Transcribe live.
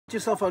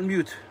Yourself on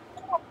mute.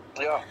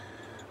 Yeah.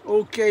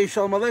 Okay,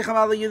 Shalom Aleichem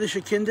alle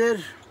Yiddische Kinder.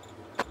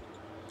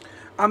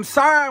 I'm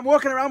sorry I'm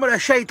walking around with a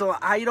shaitel.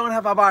 I don't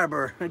have a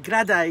barber.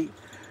 Gradai.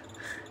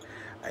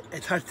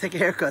 It's hard to take a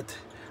haircut.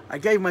 I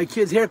gave my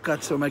kids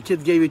haircuts, so my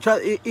kids gave each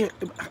other. I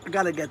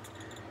gotta get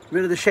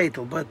rid of the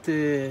shaitel. But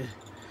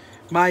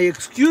my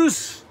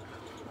excuse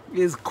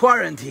is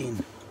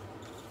quarantine.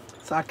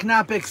 It's a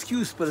knapp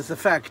excuse, but it's a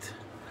fact.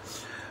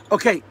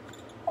 Okay.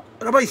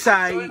 Rabbi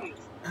Sai.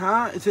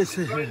 Huh? It's just...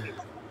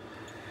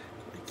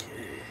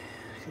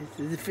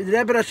 Der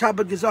Rebbe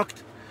Rashabbat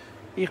gesagt,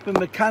 ich bin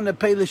bekannte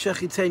Peilische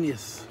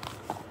Chitzenius.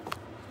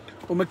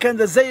 Und man kann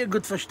das sehr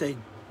gut verstehen.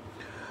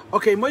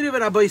 Okay, Moide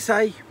Rabbi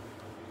Sai,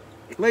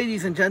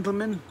 ladies and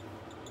gentlemen,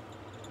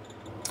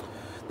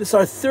 this is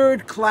our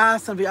third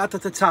class on Ve'ata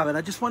Tezava, and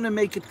I just want to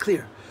make it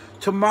clear.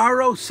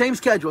 Tomorrow, same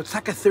schedule. It's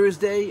like a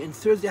Thursday, and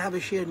Thursday I have a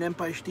share in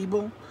Empire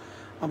Stiebel.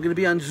 I'm going to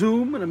be on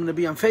Zoom, and I'm going to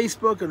be on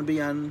Facebook, I'm going to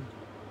be on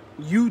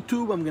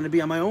YouTube, I'm going to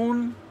be on my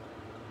own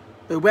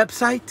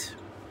website.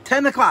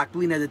 10 o'clock,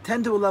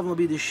 10 to 11 will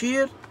be the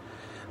shir.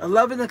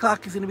 11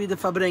 o'clock is going to be the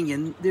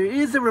Fabrengen. There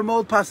is a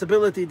remote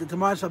possibility that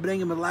tomorrow's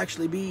Fabrengen will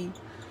actually be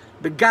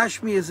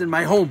Begashmi is in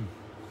my home.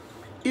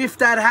 If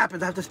that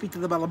happens, I have to speak to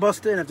the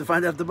Balabusta and I have to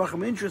find out if the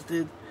Bacham are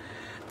interested.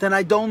 Then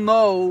I don't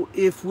know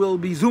if we'll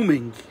be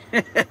Zooming.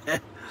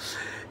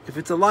 If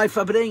it's a live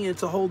Fabrengen,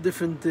 it's a whole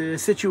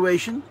different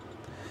situation.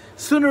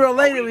 Sooner or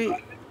later,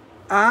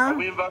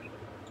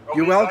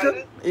 you're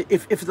welcome.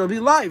 If it'll be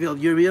live,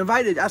 you'll be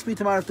invited. Ask me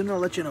tomorrow afternoon, I'll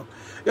let you know.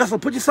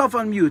 Yosel, put yourself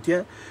on mute,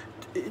 yeah?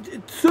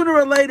 Sooner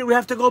or later, we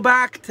have to go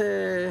back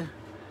to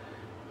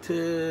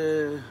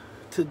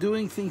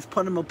doing things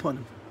punim al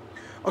punim.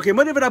 Okay,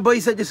 Mother Rabbi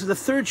said this is the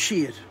third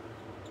shir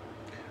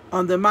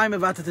on the Maim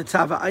of Vaata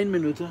Tetzava. 1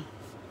 minute.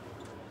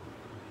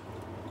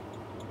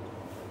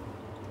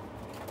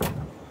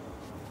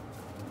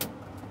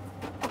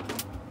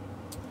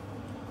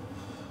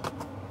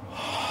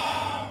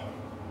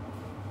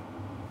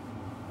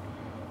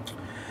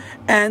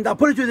 And I'll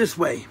put it to you this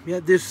way.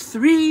 Yeah, there's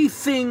 3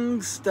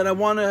 things that I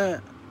want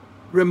to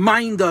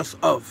remind us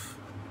of.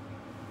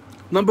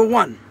 Number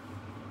 1.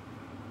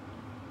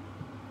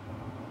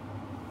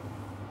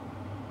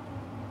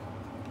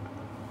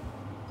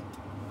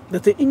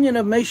 That the inyan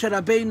of Moshe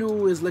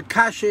Rabbeinu is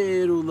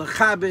lekasher u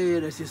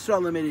lechaber as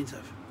Yisrael lemerin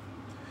safe.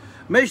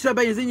 Moshe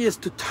Rabbeinu's inyan is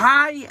to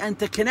tie and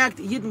to connect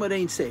Yidden with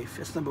Ein Seif.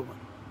 That's number 1.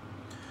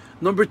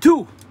 Number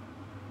 2.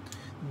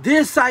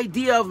 This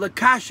idea of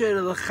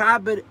lekasher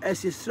lechaber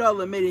as Yisrael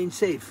lemerin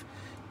safe.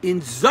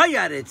 In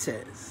Zoyar it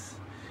says,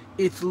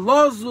 it's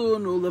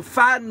lozun u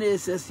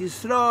lefarnes as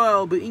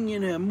Yisrael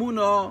beinyan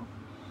ha'emunah.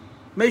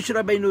 Moshe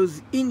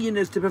Rabbeinu's inyan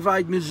is to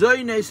provide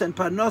mizoynes and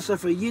parnasa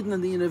for Yidden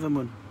and the inyan of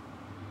emunah.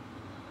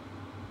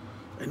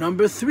 And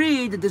number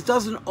 3, that this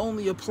doesn't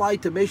only apply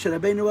to Moshe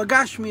Rabbeinu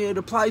Agashmi, it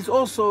applies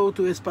also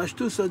to his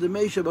Pashtusa, the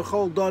Moshe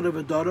B'chol Dara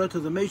V'Dara, to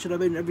the Moshe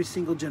Rabbeinu in every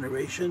single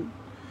generation.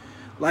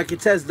 Like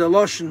it says, the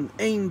Loshen,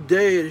 Ein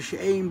Der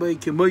She'ein Boi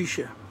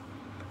K'Moshe,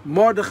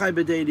 Mordechai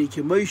B'Deiri,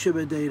 K'Moshe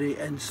B'Deiri,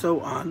 and so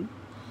on.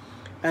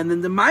 And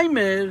then the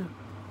Maimer,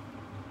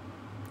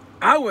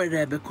 our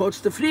Rebbe, quotes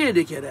the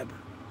Friedrich Rebbe,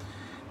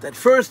 that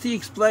first he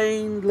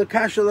explained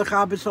L'Kasha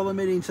L'Chaber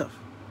Solomerin Sof.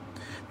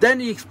 Then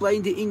he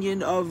explained the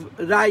inyan of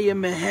Raya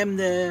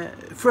Mehemne,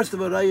 first of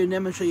all, Raya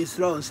Neman Shei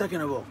Yisrael, and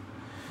second of all,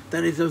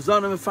 then it's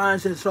Zona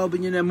Mefaran Shei Yisrael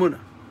Binyan Emunah.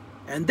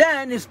 And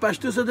then it's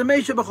Pashtus of the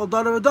Moshe B'chol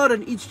Dara V'Dara.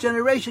 In each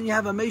generation you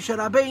have a Moshe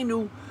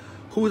Rabbeinu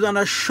who's on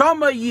a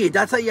Shama Yid.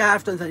 That's how you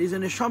have to understand. He's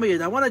in a Shama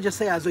Yid. I want to just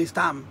say Azoy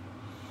Stam.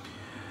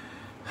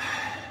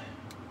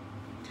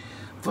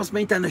 Was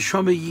meint an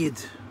Shama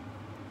Yid?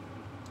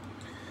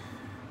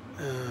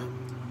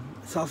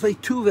 So I'll say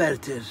 2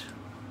 Wörter.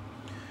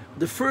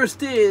 The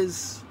first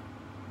is,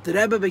 the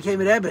Rebbe became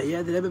a Rebbe,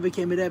 yeah? The Rebbe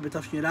became a Rebbe,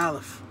 Tafshin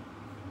Aleph.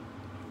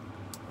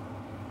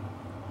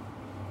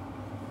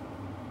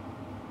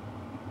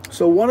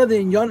 So one of the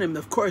Inyanim,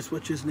 of course,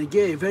 which is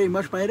negay very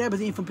much by a Rebbe,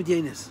 is from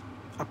Pidyanis.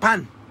 A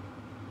pan.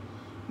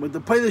 With the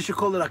Polish you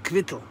call it a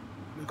kvittel.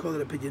 We call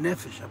it a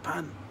Pidyanefesh, a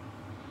pan.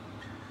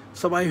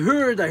 So I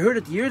heard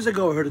it years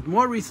ago, I heard it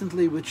more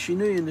recently with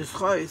Shinui in this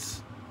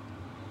Chois,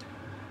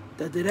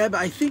 that the Rebbe,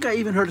 I think I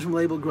even heard it from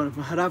Leibel Gruner,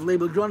 from Harav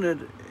Leibel Gruner,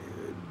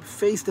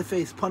 face to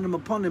face, punim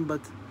upon him,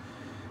 but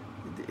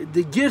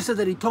the girsa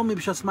that he told me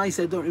b'shas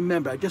ma'aseh I don't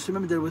remember. I just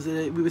remember there was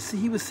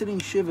he was sitting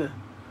shiva.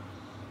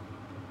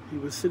 He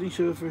was sitting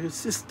shiva for his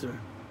sister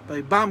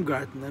by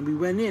Baumgarten, and we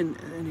went in,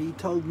 and he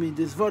told me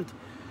this word.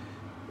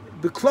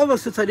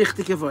 Beklovos it's a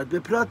richtige word.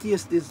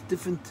 Bepratius there's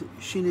different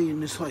shini in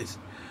this house.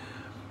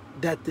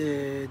 That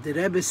the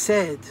Rebbe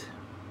said,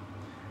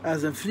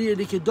 as a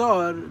Friedrich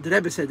Dor, the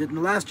Rebbe said that in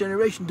the last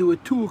generation, do a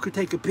 2 could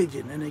take a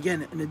pigeon, and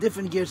again in a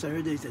different girsa I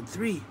heard that he said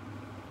 3.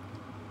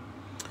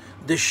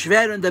 The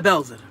Shver and the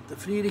Belzer, the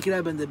Friedrich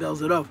Rebbe and the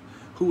Belzerov,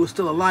 who was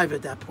still alive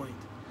at that point.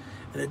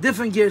 And a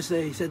different gear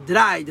he said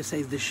Drai, that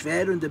says the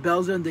Shver and the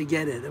Belzer and the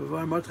Gerer, the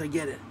Bavar Mordechai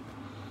Gerer.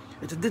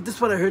 This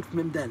is what I heard from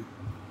him then.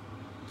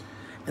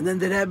 And then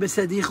the Rebbe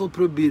said, I'll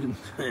probieren,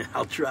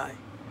 I'll try.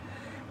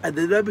 And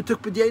the Rebbe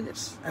took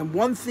Pidyanis. And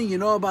one thing you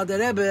know about the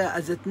Rebbe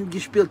is that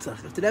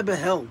if the Rebbe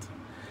held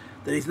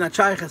that he's not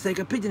shaykh to take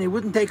a pidyon, he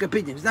wouldn't take a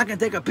pidyon. He's not going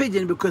to take a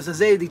pidyon because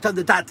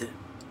there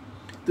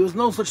was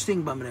no such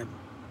thing by Rebbe.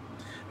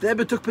 The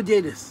Rebbe took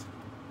Pidyanis.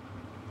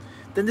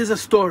 Then there's a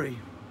story.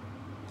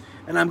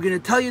 And I'm going to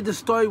tell you the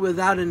story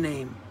without a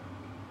name.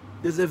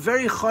 There's a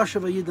very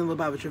choshev Yid in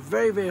Lubavitch, a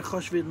very, very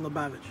choshev Yid in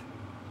Lubavitch,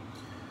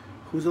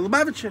 who's a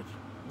Lubavitcher,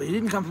 but he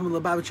didn't come from a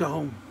Lubavitcher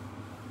home.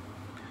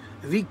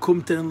 Wie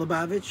kommt in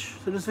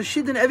Lubavitch? So there's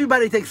verschiedene,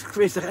 everybody takes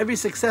credit. Every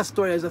success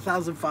story has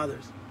 1,000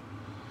 fathers.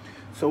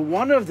 So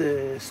one of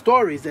the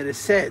stories that is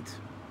said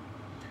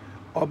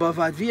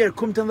about wie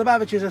kommt in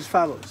Lubavitch is as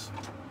follows.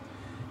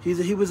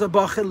 He was a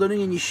bacher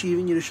learning in yeshiva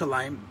in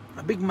Yerushalayim,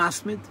 a big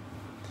masmid,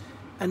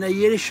 and a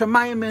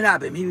Yerushalayim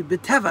merabim. He was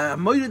beteva, a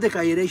moedek a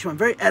Yerushalayim,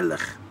 very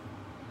ehrlich.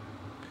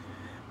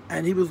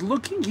 And he was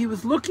looking.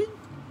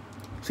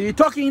 So you're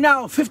talking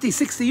now 50,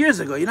 60 years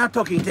ago. You're not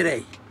talking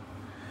today.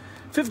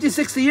 50,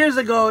 60 years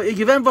ago,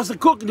 Igivem was a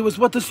cook, and there was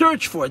what to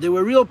search for. There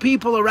were real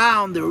people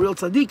around, there were real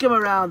tzaddikim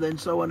around, and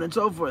so on and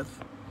so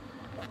forth.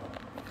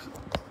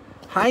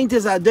 Haint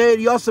is ader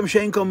yosem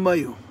shein kom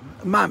moyu.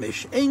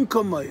 Mamish, ein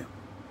kom moyu.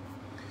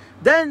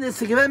 Then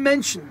it's Igivem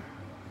mentioned.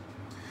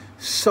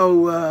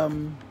 So,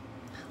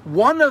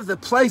 one of the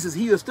places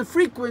he used to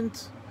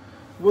frequent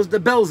was the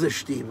Belzer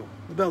Stiebel.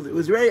 It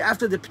was right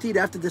after the Petit,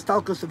 after the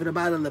Stalkos of the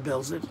Battle of the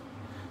Belzer.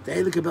 The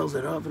Heilige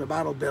Belzer of the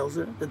Battle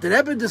Belzer, that the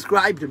Rebbe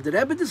described him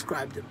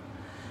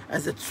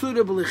as a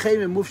Tzura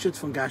b'lechem and mufshet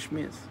from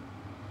Gashmias.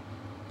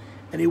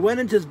 And he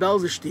went into his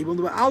Belzer Stiebel, and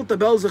the Alta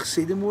Belzer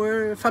Chassidim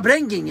were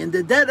verbrenging in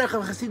the derech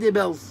of Chassidei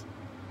Belz.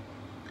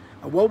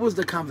 And what was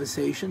the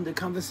conversation? The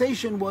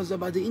conversation was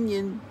about the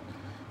Indian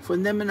for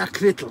Nemen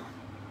Akritel.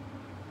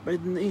 But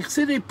in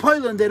Chassidei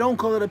Poland, they don't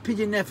call it a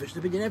pidyon nefesh.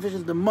 The pidyon nefesh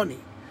is the money.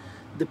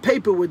 The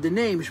paper with the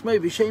name, Shmei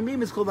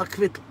V'Shemim, is called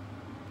Akritel.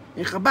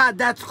 In Chabad,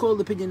 that's called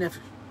the pidyon nefesh.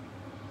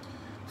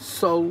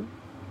 So,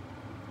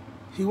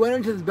 he went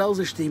into the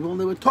Belzer Stiebel, and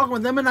they were talking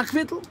with them in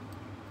Akvitel.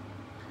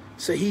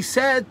 So he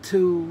said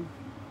to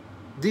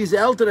these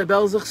elder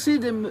Belzer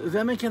Chassidim,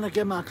 "Vemen can I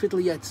get my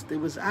Akvitel yet?" It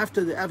was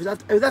after the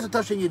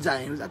Tashin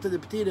Yedzayin. It was after the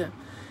Petira,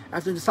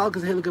 after the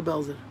Salkas Heilige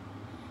Belzer.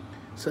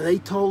 So they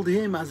told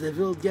him, "As er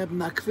will geben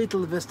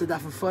Akvitel, wirst du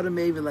davon vor dem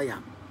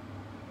Evelayam."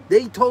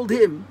 They told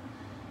him,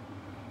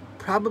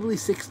 probably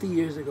 60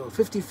 years ago,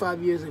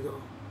 55 years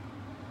ago,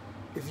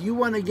 if you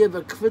want to give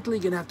a kvittel, you're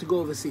going to have to go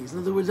overseas. In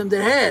other words, in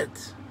their head,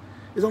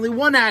 there's only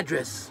one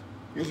address.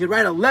 You can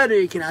write a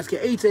letter, you can ask a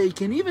eitza, you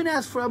can even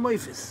ask for a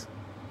moifis.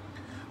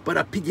 But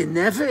a pidyon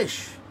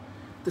nefesh,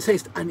 das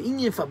heißt, an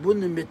inyan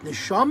verbunden mit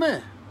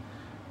neshama,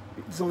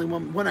 there's only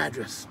one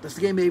address. That's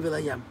the game of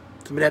Evelayam.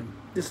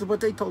 This is what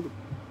they told him.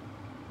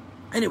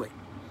 Anyway,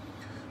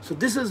 so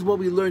this is what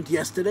we learned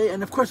yesterday.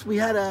 And of course, we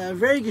had a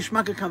very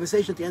geschmacka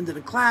conversation at the end of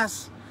the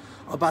class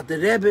about the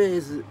Rebbe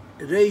is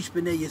Reish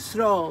B'nei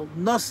Yisrael,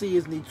 Nasi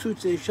is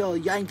Nitzutze Shel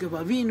Yankov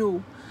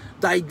Avinu,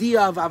 the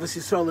idea of Avos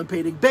Yisrael and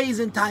Perek Beis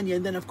in Tanya,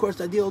 and then of course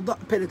the deal of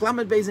Perek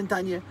Lamed Beis in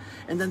Tanya,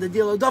 and then the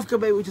deal of Dovka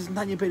Beis, which is in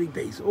Tanya Perek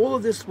Beis. All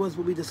of this was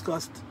what we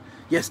discussed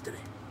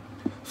yesterday.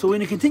 So we're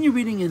going to continue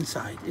reading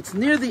inside. It's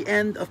near the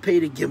end of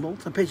Perek Gimel,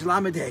 it's on page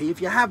Lamed Hey.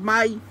 If you have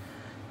my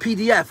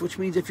PDF, which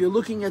means if you're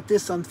looking at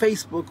this on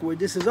Facebook where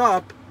this is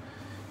up,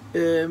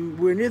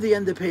 we're near the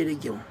end of Perek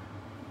Gimel.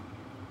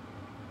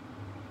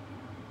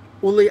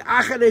 Uli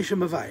acharei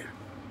shemavayir.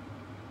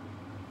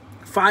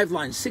 5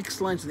 lines,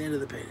 6 lines at the end of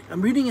the page.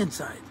 I'm reading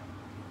inside.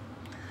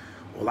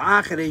 Uli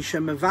acharei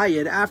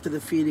shemavayir. After the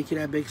Friedrich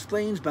Rebbe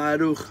explains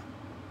Baruch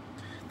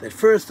that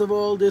first of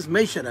all there's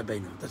Moshe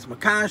Rabbeinu. That's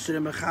Makasher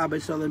and Mechaber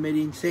Yisrael and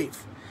Medin Seif,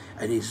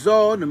 and his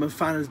Zon and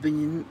Mefanas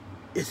Binyan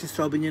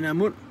Yisrael Binyan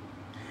Amun.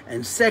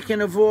 And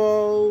second of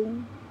all,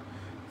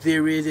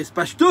 there is this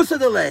Pashtusa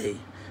delay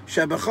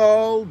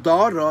Shabachol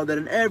Dara, that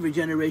in every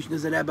generation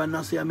is a Rebbe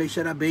Nasi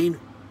Moshe Rabbeinu.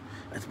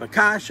 That's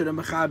Makasher and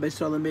Mechaber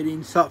Yisrael and Medin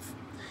Seif,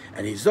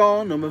 and his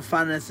Zon and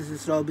Mefanas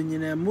Yisrael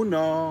Binyan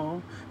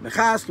Amun.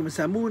 Mechaskim is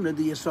Amunah,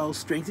 the Yisrael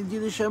strengthened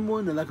Yiddish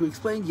Amunah, like we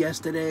explained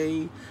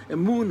yesterday.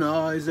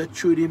 Amunah is a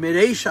Churi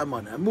Mereish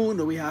Amunah.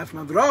 Amunah we have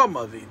from Avraham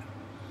Avinu.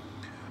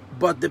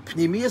 But the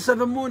Pnimius of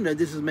Amunah,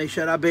 this is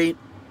Moshe Rabbeinu.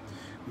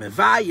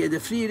 Mevaya, the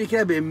Friedrich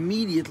Rebbe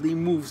immediately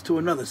moves to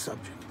another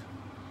subject.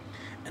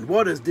 And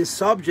what is this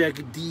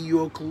subject?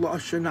 Diuk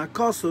Lashon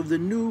HaKosov, the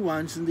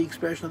nuance in the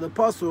expression of the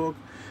Pasuk.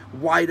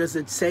 Why does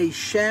it say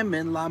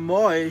Shemen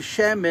Lamoy,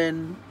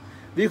 Shemen,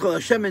 Vikol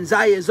Shemen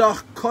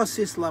Zayezach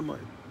Kosis Lamoy?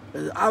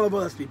 The olive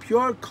oil has to be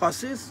pure,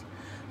 kosis.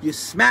 You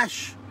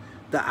smash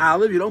the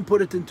olive, you don't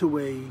put it into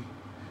a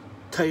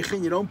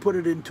teichin, you don't put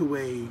it into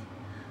a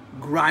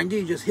grinder,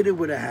 you just hit it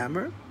with a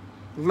hammer.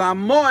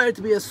 Lamoy,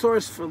 to be a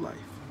source for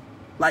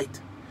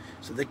light.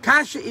 So the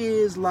kasha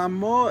is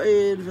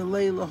lamoed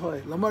v'lei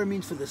lahoy. Lamoed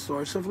means for the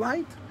source of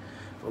light,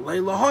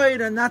 v'lei lahoy,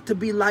 and not to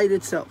be light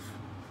itself.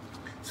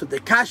 So the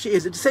kasha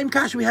is the same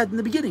kasha we had in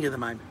the beginning of the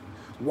Maimon.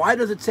 Why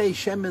does it say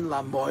Shemen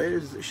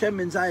Lamoed?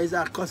 Shemen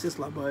Zayezach Kosis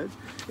Lamoed.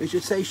 It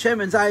should say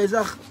Shemen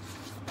Zayezach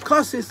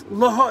Kosis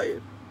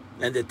Lahoed.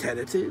 And the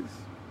teretz is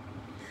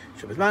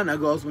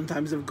When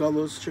times of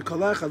Golos,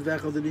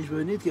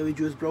 every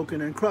Jew is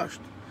broken and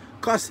crushed.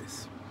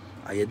 Kosis.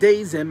 Through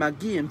this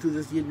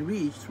Yidden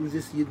reach, through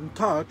this Yidden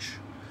touch,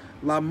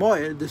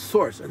 Lamoyer, the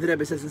source. And the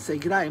Rebbe says in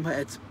Segraim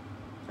ha'etzem.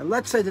 And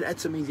let's say that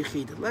etzem means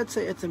Yechida. Let's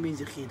say etzem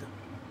means Yechida.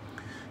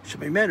 So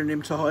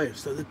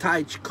the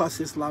taich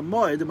Kosis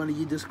Lamoyer, the one a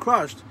Yid is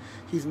crushed,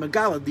 he's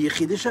Megala, the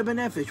Yechida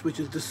Shebenefesh, which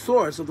is the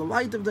source of the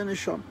light of the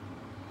Neshama.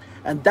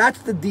 And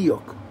that's the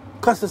diok.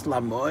 Kosis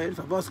Lamoyer,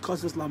 Favos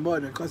Kosis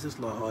Lamoyer and Kosis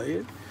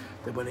Lahoyer,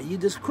 that when a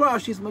Yid is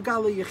crushed, he's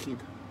Megala Yechida.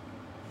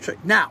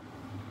 Now,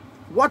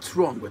 what's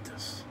wrong with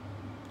this?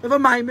 If a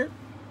Maimer,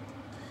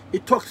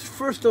 it talks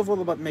first of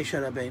all about Moshe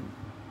Rabbeinu.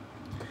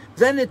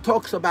 Then it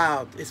talks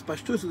about it's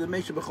Pashtus of the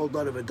Moshe B'chol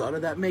Dara V'Dara.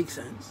 That makes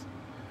sense.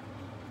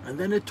 And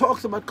then it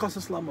talks about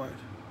Kosis Lamoyer.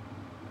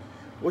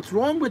 What's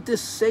wrong with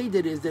this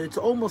Seder is that it's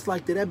almost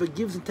like the Rebbe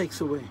gives and takes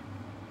away.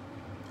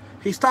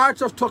 He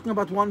starts off talking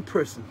about one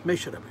person,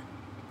 Moshe Rabbeinu.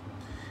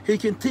 He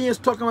continues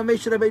talking about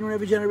Moshe Rabbeinu in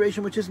every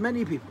generation, which is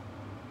many people.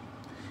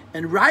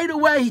 And right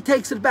away he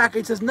takes it back.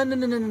 He says, no,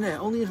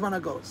 only as one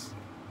goes.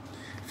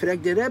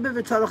 Frag the Rebbe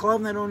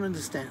v'Tarach I don't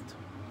understand.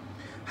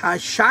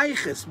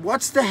 Ha-shayches,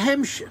 what's the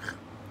hemshich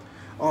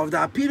of the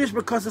apirish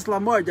b'kosas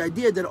lamor? The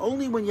idea that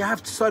only when you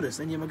have tzodas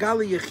and you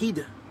magali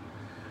yechida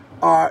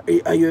are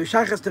you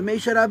shayches to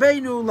Moshe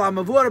Rabbeinu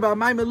lamavur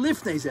b'maymer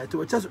lifnei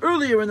zetu. It says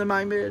earlier in the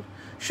Maimer,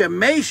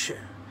 shemeshe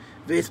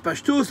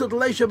v'espashtus of the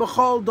leisha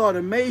b'chol dar,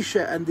 and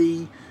Moshe and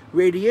the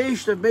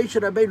radiation of Moshe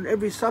Rabbeinu in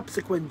every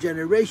subsequent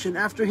generation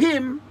after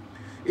him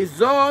is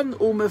zon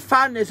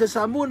umefanes es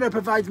amuna,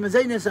 provides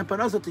mezenes and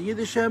panosa to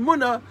Yiddish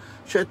amuna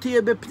shatia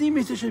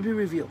bepnimis, it should be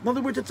revealed. In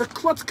other words, it's a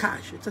klotz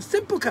kash, it's a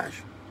simple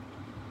kash.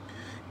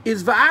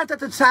 Is Va'ata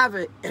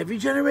Tetzava every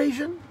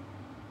generation?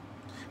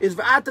 Is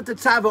Va'ata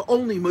Tetzava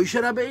only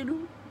Moshe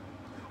Rabbeinu?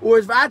 Or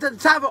is Va'ata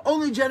Tetzava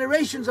only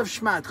generations of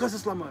Shmat,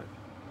 Kosis Lamoyer?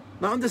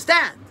 Now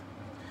understand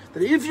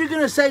that if you're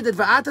going to say that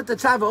Va'ata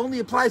Tetzava only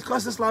applies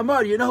Kosis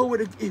Lamoyer, you know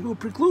who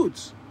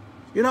precludes.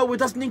 You know who it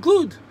doesn't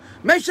include.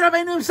 Moshe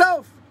Rabbeinu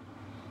himself.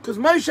 Because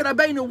Moshe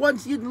Rabbeinu,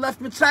 once Yidden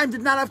left Mitzrayim,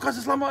 did not have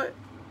Kosis Lamoyer.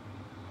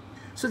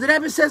 So the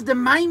Rebbe says the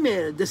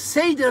Maimer, the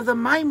Seder of the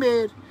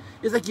Maimer,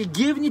 is like you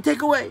give and you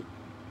take away.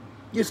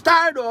 You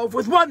start off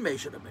with one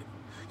Moshe Rabbeinu.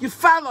 You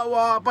follow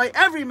up by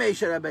every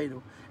Moshe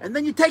Rabbeinu. And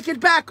then you take it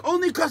back,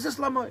 only Kosis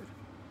Lamoyer.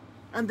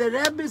 And the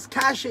Rebbe's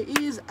kasha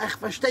is, ach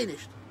versteh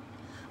nicht.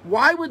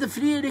 Why would the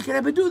Friedrich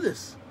Rebbe do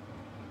this?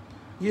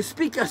 You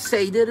speak a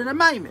Seder and a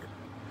Maimer.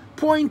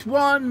 Point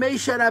 1,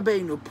 Moshe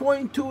Rabbeinu.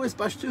 Point 2 is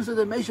Pashtus of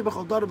the Moshe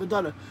B'chol Dara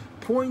V'Dara.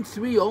 Point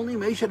 3, only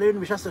Moshe Rabbeinu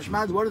B'shas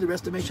Hashmad. What are the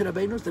rest of Moshe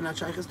Rabbeinus? They're not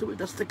shaykhs to it.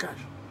 That's the kash.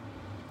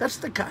 That's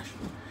the kash.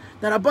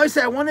 Now, Rabbi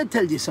say, I want to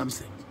tell you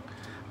something.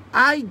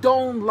 I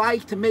don't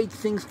like to make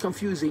things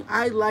confusing.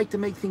 I like to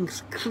make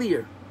things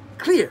clear.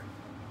 Clear.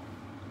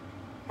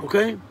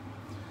 Okay?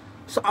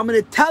 So I'm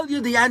going to tell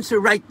you the answer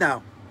right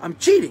now. I'm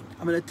cheating.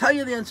 I'm going to tell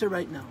you the answer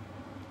right now.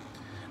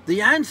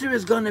 The answer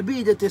is going to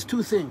be that there's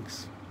two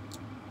things.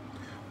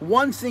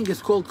 One thing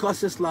is called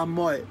Kosis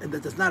Lamoyer, and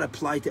that does not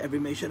apply to every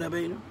Moshe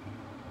Rabbeinu.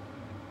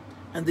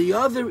 And the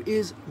other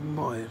is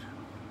Moyer,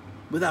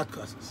 without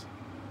Kosis.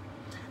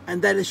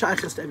 And that is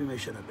Shaykhas to every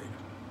Moshe Rabbeinu.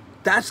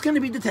 That's going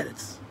to be the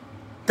teretz.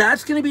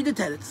 That's going to be the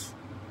teretz.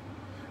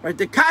 Right?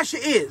 The kasha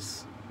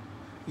is,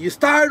 you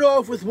start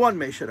off with one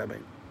Moshe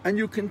Rabbeinu, and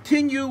you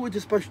continue with the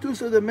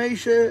Pashtus of the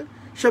Moshe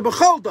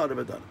Shebechol Dara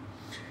V'Dara.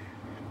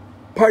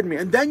 Pardon me.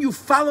 And then you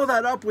follow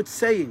that up with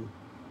saying,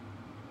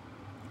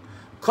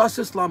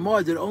 Kosis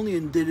Lamoyer, that only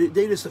in the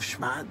datus of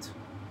Shmad.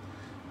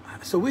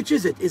 So which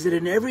is it? Is it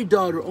in every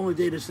dar or only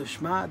datus of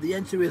Shmad? The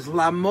answer is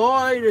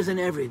Lamoyer is in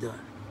every dar.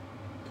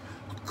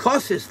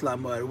 Kosis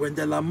Lamoyer, when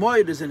the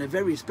Lamoyer is in a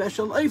very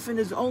special oifen,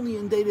 is only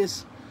in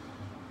datus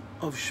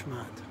of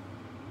Shmad.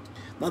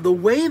 Now the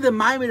way the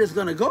Maimer is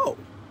going to go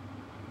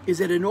is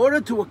that in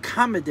order to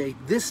accommodate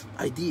this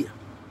idea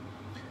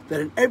that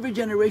in every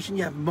generation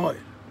you have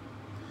Moyer,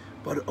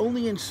 but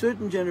only in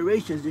certain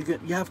generations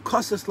you have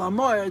Kosis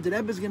Lamoyer, the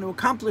Rebbe is going to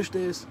accomplish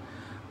this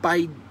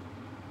by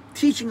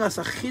teaching us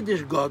a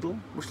Chiddush Gadol,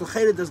 which the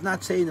Chayre does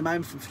not say in the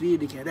Maimer from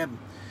Friedrich Rebbe,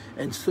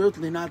 and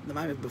certainly not in the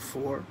Maimer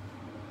before,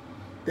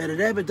 that a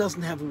Rebbe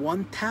doesn't have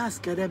one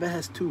task, a Rebbe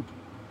has two.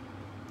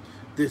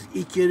 There's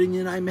Ikir in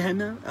Yenai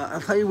Mehemna.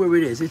 I'll tell you where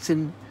it is. It's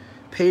in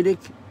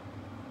Perek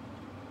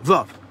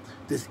Vav.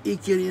 There's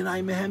Ikir in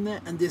Yenai Mehemna,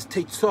 and there's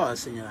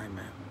Tezos in Yenai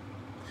Mehemna.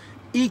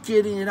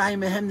 Ikir in Yenai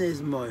Mehemna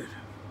is Moyer.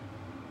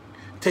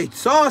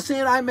 Tezos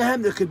in Yenai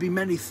Mehemna, there could be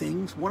many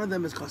things. One of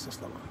them is Kosis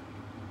Lamoyer.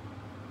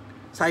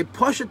 So I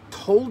Pasha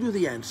told you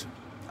the answer.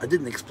 I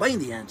didn't explain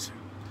the answer,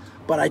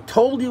 but I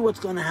told you what's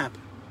going to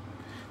happen.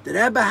 The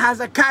Rebbe has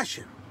a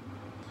kasha.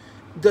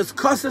 Does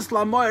Kosis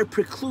Lamoyer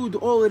preclude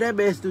all the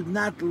Rebbes do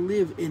not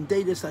live in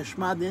Dedes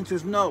Hashmad? The answer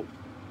is no.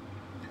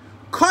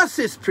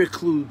 Kosis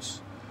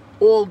precludes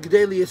all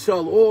Gdeli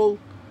Yisrael, all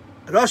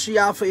Rashi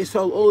Alpha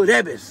Yisrael, all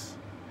Rebbes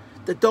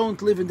that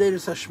don't live in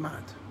Dedes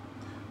Hashmad.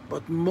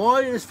 But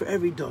Moyer is for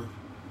every dog.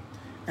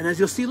 And as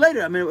you'll see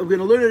later, I mean, we're going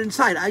to learn it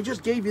inside. I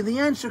just gave you the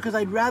answer because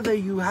I'd rather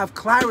you have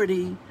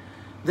clarity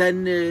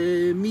than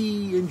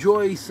me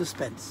enjoy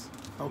suspense.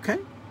 Okay?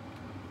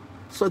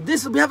 So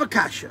this, we have a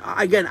kasha.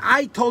 Again,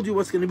 I told you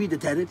what's going to be the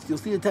tenets. You'll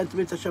see the tenets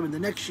of Hashem in the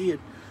next shir,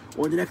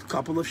 or in the next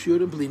couple of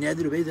shirim.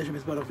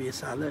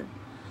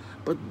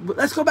 But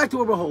let's go back to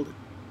what we're holding.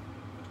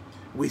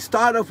 We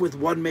start off with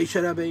one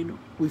Moshe Rabbeinu.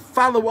 We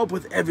follow up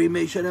with every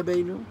Moshe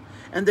Rabbeinu.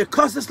 And the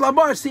Kosas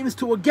Lamar seems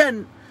to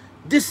again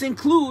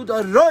disinclude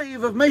a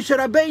roiv of Moshe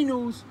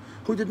Rabbeinus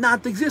who did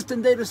not exist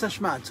in Deiras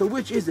Hashmat. So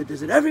which is it?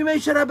 Is it every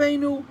Moshe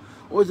Rabbeinu,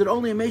 or is it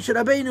only a Moshe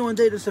Rabbeinu in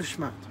Deiras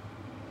Hashmat?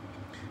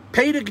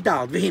 Peirik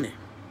Dal, V'hine.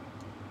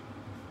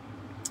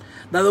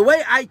 Now the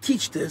way I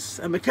teach this,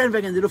 and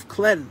McKenveg and the Ruf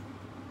Klen,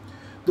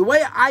 the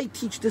way I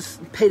teach this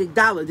Peirik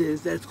Dalad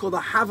is that it's called a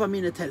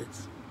Havamina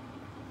Teretz.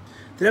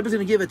 The Rebbe is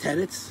going to give a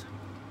Teretz,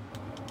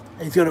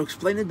 and he's going to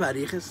explain it by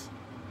Arichas.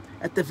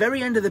 At the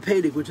very end of the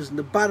Peirik, which is in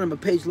the bottom of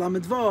page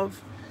Lamed Vav,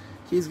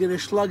 he's going to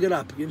slug it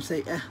up. He's going to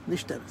say,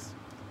 nish Teretz.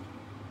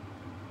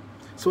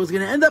 So what's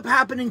going to end up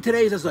happening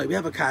today is like, we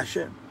have a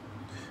Kasha,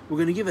 we're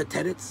going to give a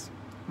Teretz,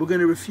 we're going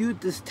to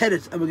refute this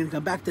Teretz, and we're going to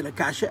come back to the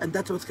Kasha, and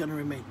that's what's going to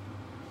remain.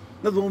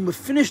 Now, when we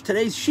finish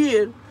today's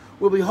Shir,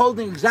 we'll be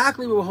holding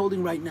exactly what we're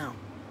holding right now.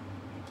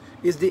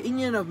 Is the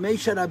inyan of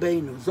Moshe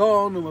Rabbeinu,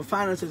 Zon,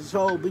 Umafanas,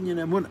 Yisrael, Binyan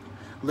Emunah,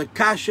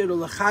 Lekasher,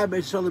 or Lechaber,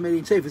 Yisrael,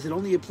 Medin Seif. Does it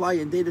only apply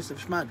in Deiras of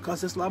Shmat,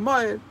 Kosas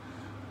Lamoyer,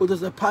 or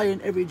does it apply in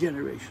every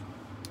generation?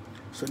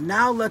 So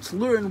now let's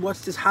learn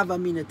what's this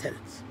Havamina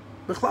Teretz.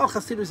 Bechlal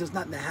Chasidus is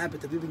not in the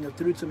habit of giving up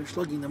terutzim and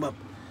slugging them up,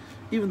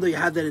 even though you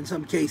have that in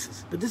some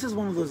cases. But this is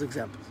one of those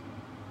examples.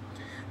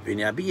 When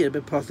it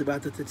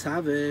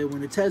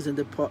says in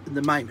the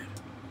Maimer,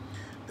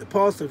 the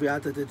post of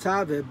Yata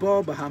Tetzave,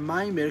 Bo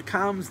Bahamaimer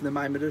comes in the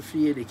Maimer of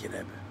Frierike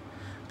Rebbe.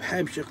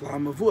 Behemshech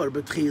Lahamavur,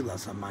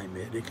 Betchilas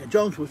HaMaimer. The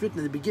conjunction was written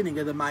in the beginning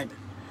of the Maimer.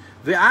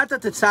 Ve'ata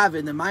Tetzave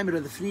in the Maimer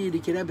of the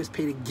Frierike Rebbe is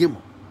Peirik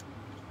Gimel.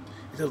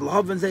 It says,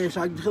 Lahavan Zeh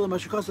Yashag B'chila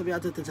Mashikosav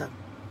Yata Tetzave.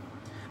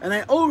 And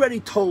I already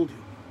told you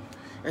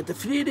that the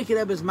Frierike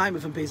Rebbe's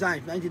Maimer from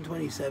Pesach,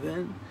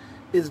 1927,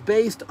 is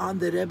based on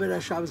the Rebbe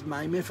Rashab's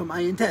Maimer from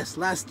Ayin Tes.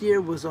 Last year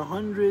was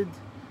 100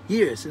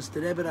 years since the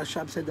Rebbe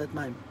Rashab said that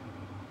Maimer.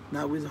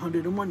 Now it was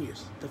 101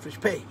 years. The fish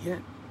pay, yeah.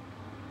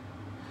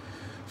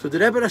 So the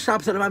Rebbe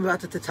Rashab said Maimer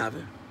Vata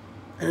Tetzave,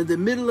 and in the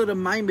middle of the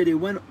Maimer he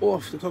went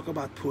off to talk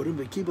about Purim,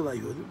 V'kibel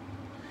Ayudim.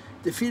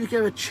 The Frierike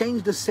Rebbe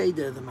changed the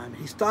Seder of the Maimer.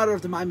 He started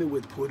off the Maimer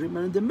with Purim,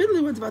 and in the middle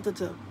he went to Vata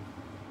Tetzave.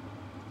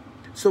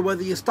 So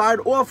whether you start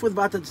off with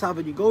Vata Tetzave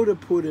and you go to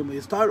Purim, or you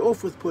start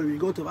off with Purim and you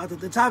go to Vata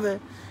Tetzave,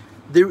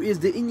 there is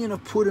the inyan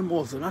of Purim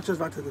also, not just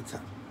Vata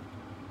Tetzave.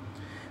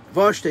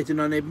 That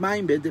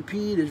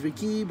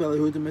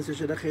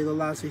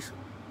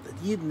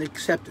Yidden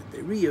accepted,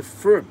 they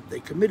reaffirmed, they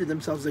committed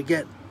themselves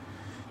again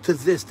to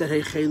this that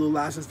Heichelu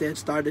Lasas they had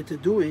started to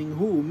doing,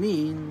 who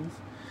means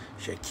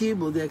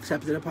Shekibu they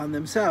accepted upon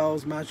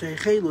themselves, Masha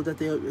Heichelu that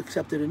they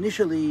accepted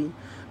initially,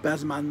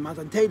 Bazman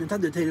Matan Tate, and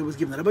Tanda Tate was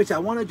given. I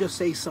want to just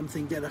say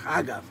something derech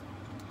agav.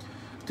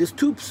 There's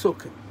two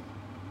psukim.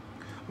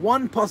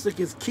 One pasuk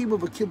is Kibu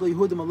v'kibla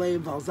Yehudim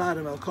aleim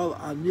v'alzarim v'alkol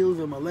anil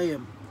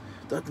v'maleim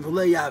that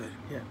v'lei yaver.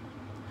 Yeah.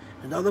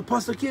 And the other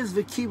pasuk is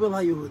v'kibla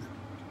ha'Yehudim.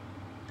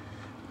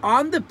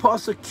 On the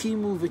pasuk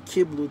Kimu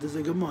v'kiblu, there's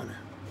a gemara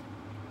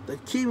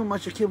that Kimu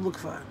masha kiblu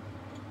kfar.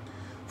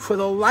 For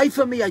the life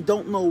of me, I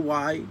don't know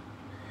why.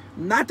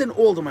 Not in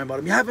all the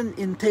Maimorim. You have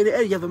in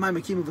Teireh, you have a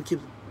Maimor Kimu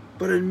v'kiblu.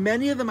 But in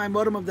many of the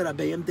Maimorim of the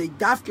Rabbeim, they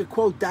dafke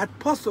quote that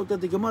pasuk that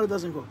the Gemara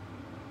doesn't quote.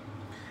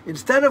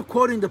 Instead of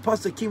quoting the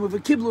pasuk Kimu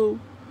v'kiblu,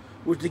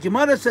 which the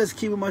Gemara says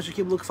Kibu Masha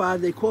Kiblu Kfar,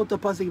 they quote the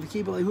pasuk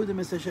V'kibel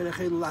Yehudim Esasher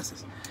Echelu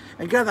Lasas.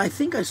 And God, I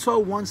think I saw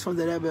once from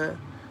the Rebbe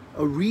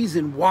a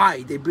reason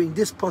why they bring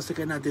this pasuk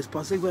and not this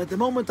pasuk, but at the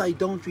moment I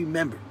don't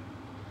remember.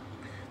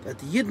 That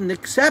the Yidden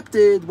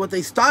accepted what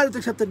they started to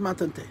accept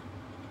Matante.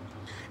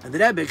 And the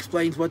Rebbe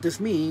explains what this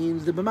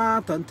means. The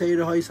B'matan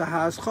Teirah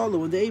Hoysahas Cholu,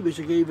 when the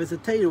Eibush gave us a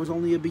Teirah, was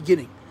only a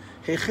beginning.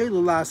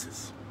 Echelu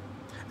Lasas.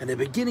 And the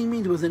beginning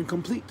means it was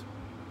incomplete.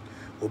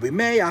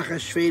 Ubimei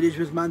Achashverosh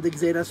was man the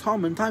Gzeras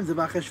Haman. Times of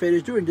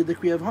Achashverosh during the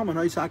decree of Haman,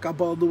 Hoysak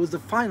Abal, there was the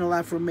final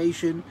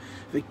affirmation,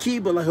 the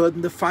Kibul Ahud,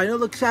 and the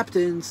final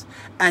acceptance,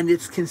 and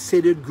it's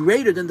considered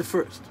greater than the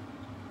first.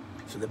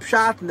 So the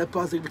Pshat and the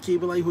pasuk the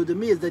Kibul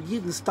Ahudim is that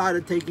Yidden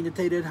started taking the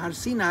Torah at Har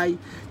Sinai.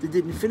 They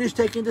didn't finish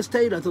taking the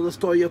Torah until the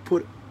story of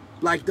Purim,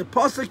 like the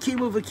pasuk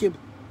Kibu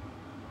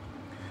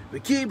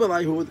v'Kibul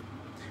Ahudim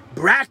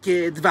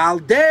bracket Val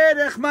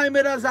Derech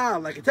Maimer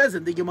Azal, like it says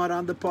in the Gemara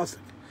on the pasuk.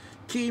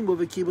 Kimu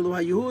v'kiblu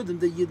ha'Yehudim,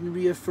 they Yidden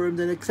reaffirmed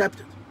and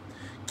accepted.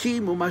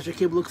 Kimu masha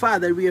kiblu kfar,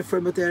 they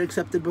reaffirmed what they had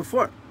accepted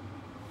before.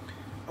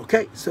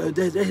 Okay, so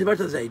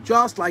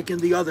just like in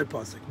the other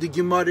pasuk, the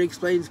Gemara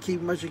explains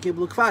Kimu masha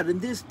kiblu kfar. In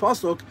this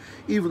pasuk,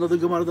 even though the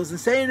Gemara doesn't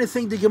say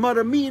anything, the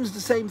Gemara means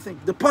the same thing.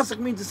 The pasuk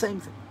means the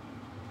same thing.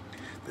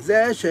 When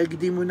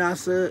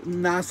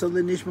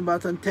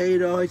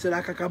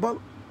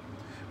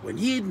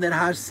Yidden and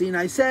Har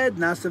Sinai said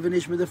Nasa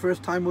v'nishma the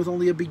first time was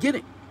only a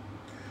beginning.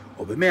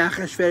 In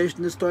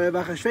the story of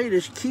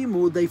Achashverosh,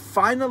 Kimu, they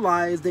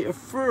finalized, they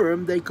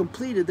affirmed, they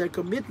completed their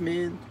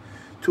commitment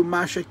to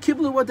Masha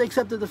Kiblu, what they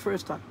accepted the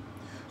first time.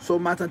 So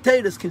Matan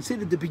Torah is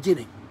considered the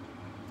beginning.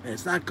 And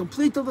it's not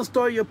complete till the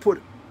story you put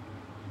it.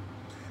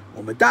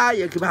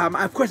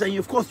 Of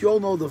course, you all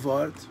know the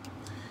word.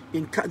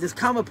 There's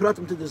kama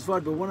pratim to this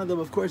word, but one of them,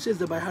 of course, is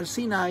that by Har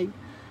Sinai,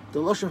 the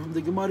lashon from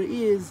the Gemara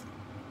is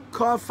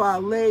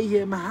Kafa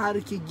Leihim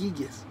Harki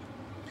Gigis.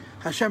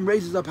 Hashem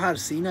raises up Har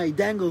Sinai, he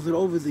dangles it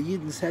over the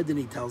Yidden's head, and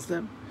he tells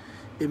them,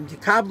 Im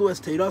tikablu es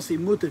teirasi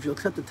mut, if you'll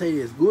accept the Torah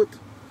is good.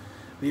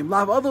 V'im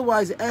lav,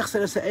 otherwise,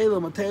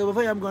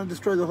 I'm going to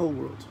destroy the whole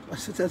world.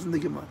 That's what it says in the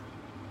Gemara.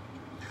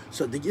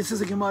 So this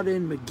is a Gemara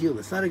in Megillah.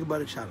 It's not a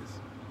Gemara in Shabbos,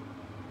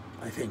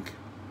 I think.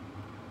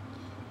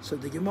 So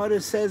the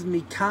Gemara says,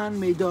 Mikan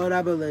Meidah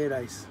Rabba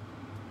Leirais.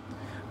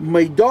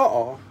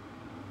 Meidah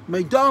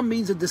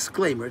means a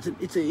disclaimer.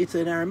 It's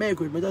an Aramaic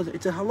word.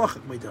 It's a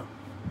halachic Meidah.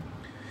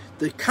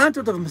 The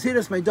concept of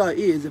Mesiras Meidah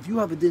is if you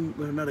have a din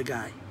with another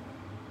guy,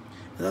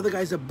 another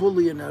guy's a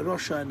bully and a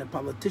Rosha and a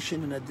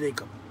politician and a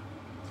Drekum,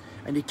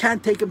 and you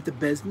can't take him to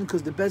Bezdin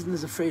because the Bezdin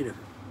is afraid of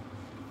him.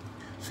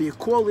 So you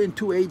call in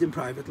two Eidim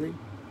privately,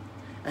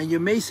 and you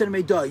Meser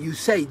Meidah. You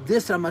say,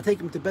 this, I'm going to take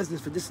him to Bezdin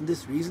for this and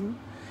this reason,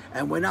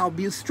 and when I'll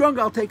be strong,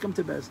 I'll take him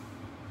to Bezdin.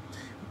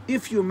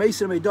 If you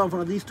Meser Meidah in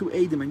front of these two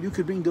Eidim, and you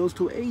could bring those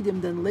two Eidim,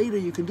 then later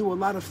you can do a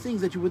lot of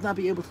things that you would not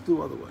be able to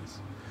do otherwise.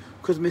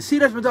 Because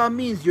Mesiras Meidah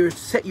means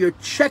you're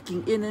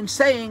checking in and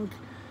saying,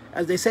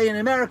 as they say in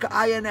America,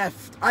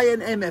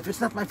 INMF, it's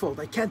not my fault.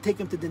 I can't take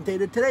him to Din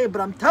Torah today, but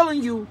I'm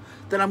telling you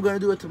that I'm going to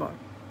do it tomorrow.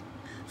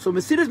 So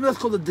Mesiras Meidah is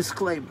called a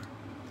disclaimer.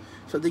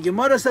 So the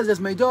Gemara says, "As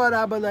Meidah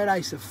Rabba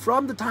L'Raisa,"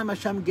 from the time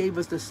Hashem gave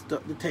us the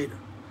Torah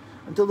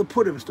until the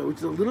Purim story, which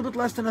is a little bit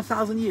less than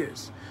 1,000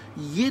 years,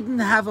 Yidden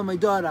have a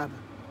Meidah Rabba.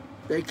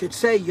 They could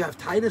say, "You have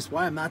Titus.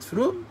 Why I'm not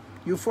from?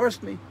 You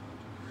forced me.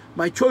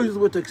 My choices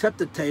were to accept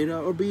the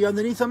Torah or be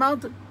underneath a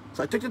mountain.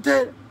 So I took the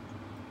Torah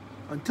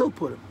until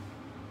Purim.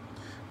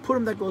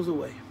 Purim that goes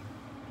away,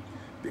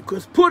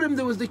 because Purim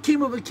there was the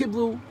Kim of a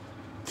Kiblu,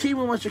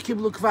 Kimu Masha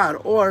Kiblu Kvar,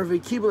 or the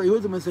Kiblu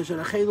Yehudim and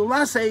Seshachelu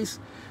Laseis,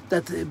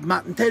 that the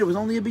Matan Torah was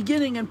only a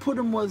beginning and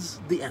Purim was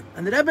the end.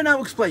 And the Rebbe now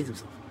explains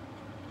himself.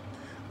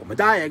 The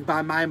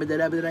Rebbe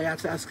that I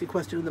asked a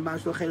question in the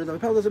Mashal Chayla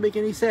doesn't make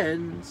any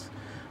sense.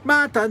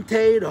 Matan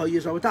Torah,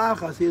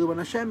 when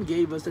Hashem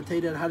gave us the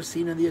Torah at Har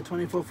Sinai in the year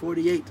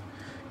 2448,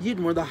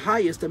 Yidden were the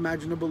highest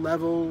imaginable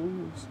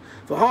levels.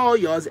 For all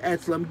Yaz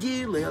Etzlam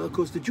Gilel, of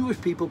course, the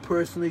Jewish people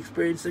personally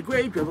experienced a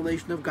great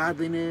revelation of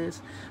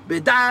godliness.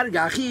 Bedar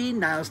Gachi,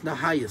 now it's the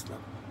highest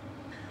level.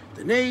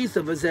 The Neis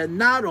of Azed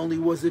not only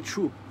was it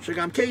true,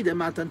 Shagam Kedem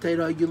Matan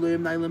Torah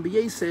Giluim Nailam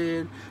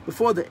B'Yesed,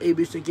 before the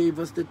Eibush that gave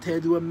us the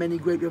Torah, there were many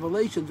great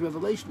revelations. The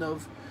revelation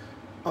of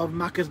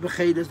Makas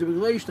B'Chedes, the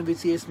revelation of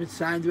Yitzias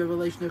Mitzrayim, the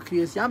revelation of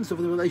Kriyas Yamsuf,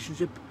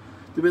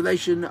 the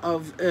revelation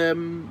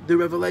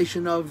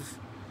of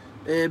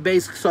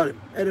Beis Ksorim,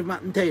 Erev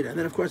Matan Torah, and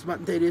then of course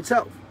Matan Torah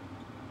itself.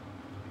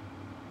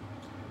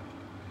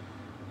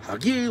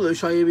 Hagil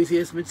Shayim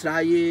Yitzias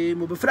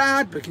Mitzrayim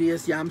Ubefrat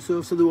B'Kriyas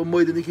Yamsuf, so there were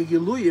more than the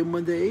Giluyim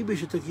when the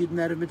Eibush took Yidden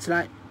out of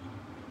Mitzrayim.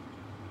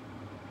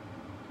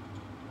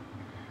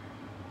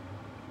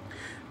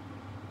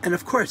 And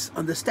of course,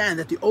 understand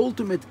that the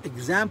ultimate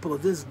example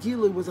of this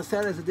Gilu was the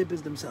Saras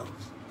Adibis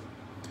themselves.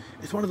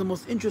 It's one of the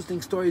most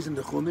interesting stories in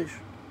the Chumash,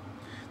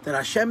 that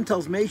Hashem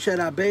tells Moshe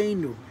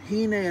Rabbeinu,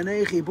 Hine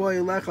anechi bo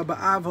elecha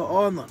ba'av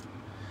ha'onan,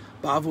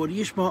 ba'avor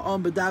yishma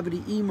ha'on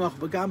b'dabri imach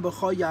v'gam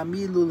b'cho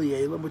yamilu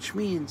li'elam, which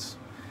means,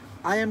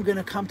 I am going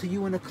to come to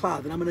you in a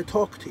cloud, and I'm going to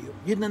talk to you.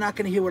 You're not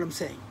going to hear what I'm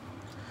saying.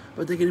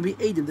 But they're going to be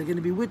Eidim, they're going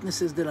to be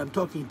witnesses that I'm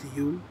talking to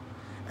you.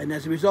 And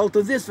as a result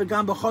of this,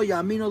 v'gam b'cho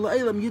yamilu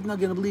li'elam, you're not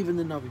going to believe in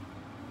the Navi.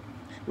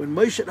 When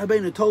Moshe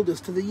Rabbeinu told us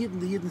to the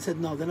Yidden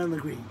said, no, they're not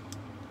agreeing.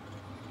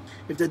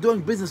 If they're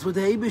doing business with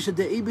the Eibush is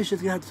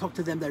going to have to talk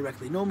to them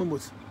directly. No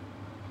mamutz.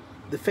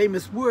 The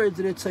famous words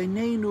that it's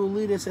Einenu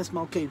Lides Es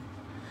Malkeinu.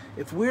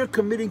 If we're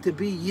committing to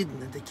be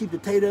Yidden and to keep the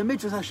Torah and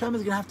Mitzvahs, Hashem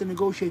is going to have to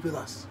negotiate with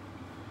us.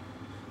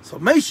 So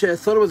Moshe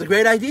thought it was a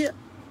great idea,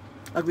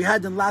 like we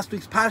had in last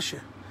week's Parsha.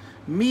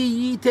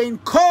 Mi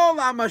Yitain Kol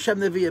Am Hashem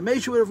Neviah.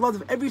 Moshe would have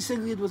loved if every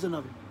single Yid was a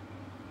Navi.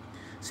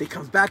 So he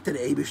comes back to the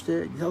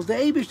Eibush. He tells the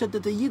Eibush that the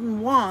Yidden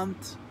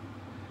want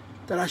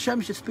that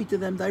Hashem should speak to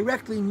them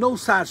directly, no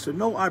sarser,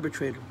 no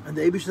arbitrator. And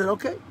the Eibush said,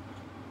 okay.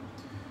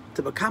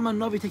 To become a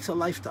Navi takes a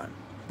lifetime.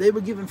 They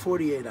were given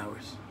 48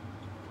 hours.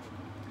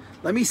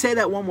 Let me say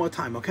that one more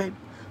time, okay?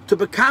 To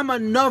become a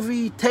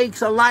Navi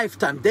takes a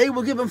lifetime. They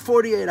were given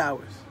 48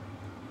 hours.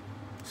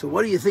 So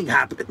what do you think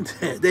happened?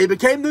 They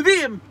became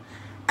Nevi'im,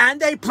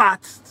 and they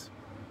plotted,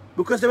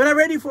 because they were not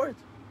ready for it.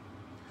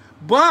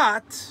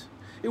 But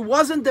it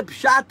wasn't the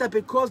pshat that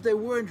because they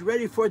weren't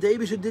ready for it, the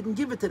Eibush didn't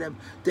give it to them.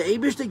 The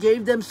Eibush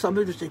gave them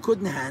something which they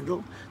couldn't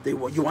handle. You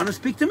want to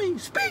speak to me?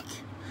 Speak.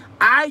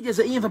 There's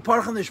a Ian for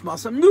Parchan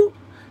Nishmasam. No.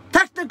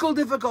 Technical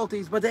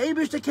difficulties, but the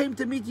Eibush came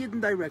to meet Yidden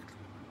directly.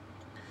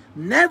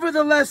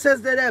 Nevertheless,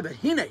 says the Rebbe,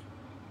 Hine,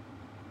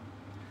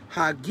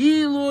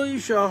 Hagilui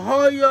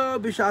Shahoya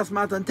B'Shas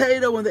Matan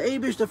Torah, when the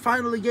Eibush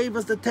finally gave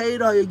us the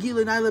Torah,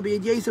 Hagilui Naila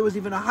B'Yed Yesa was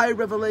even a higher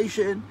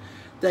revelation.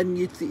 then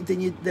the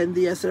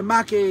Yisra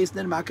Makes,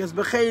 then Makes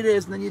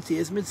Becheres, and then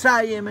Yitzias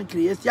Mitzrayim, and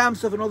Kriyas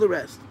Yamsuf, and all the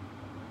rest.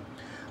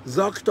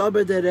 Zogt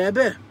aber der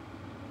Rebbe.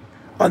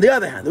 On the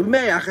other hand, in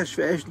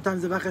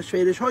times of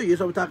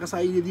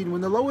Achashverosh,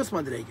 when the lowest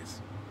Madregas.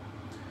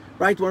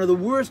 Right? One of the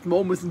worst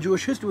moments in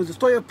Jewish history was the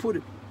story of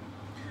Purim.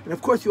 And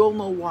of course, you all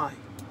know why.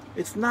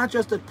 It's not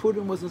just that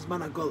Purim was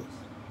Zman HaGolus.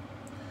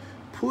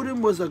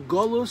 Purim was a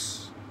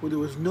Golus where there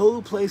was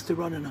no place to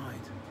run and hide.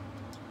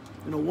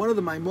 You know, one of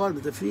the Maimon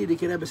that the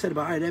Friedrich Rebbe said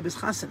about Rebbe's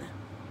Chasana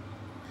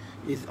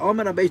is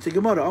Omer Abbei to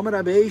Gemara, Omer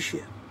Abbei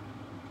Eishia.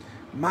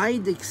 Mai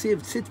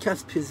diksiv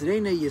tzitkas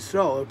pizrene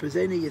Yisrael, or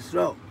pizrene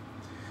Yisrael.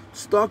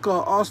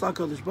 Staka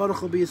Aslaka Lishbaruch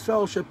Hu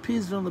Yisrael,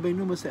 Shapizran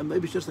Lebeinumas, and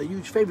maybe it's just a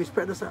huge favor,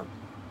 spread us out.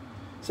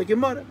 It's a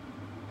Gemara.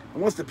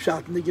 And what's the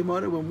pshat in the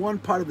Gemara? When one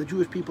part of the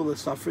Jewish people is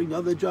suffering, the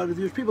other part of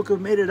the Jewish people could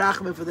have made it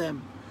rachmeh for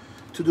them,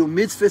 to do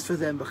mitzvahs for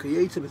them.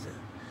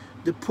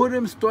 The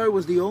Purim story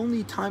was the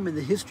only time in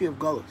the history of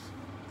Golus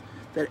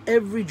that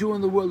every Jew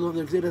in the world,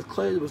 when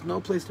there was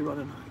no place to run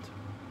and hide.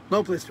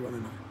 No place to run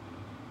and hide.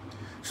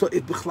 So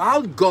if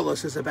Bichlal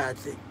Golus is a bad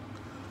thing,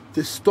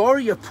 the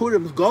story of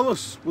Purim's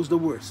Golus was the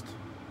worst.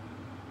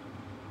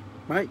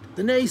 Right?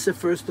 The Neisa,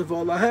 first of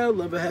all,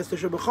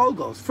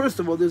 first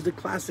of all, there's the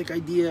classic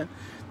idea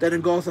that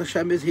in Golus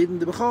Hashem is hidden.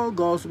 The Bechol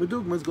Golus,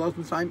 Bedugmas, Golus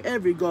Mitzrayim,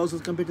 every Golus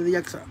is compared to the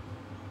Yexar.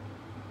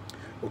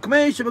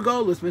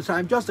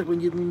 Just like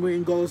when we're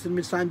in Golus and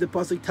Mitzrayim, the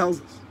Pasuk tells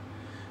us.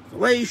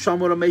 They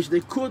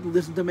couldn't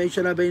listen to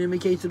Moshe Rabbeinu in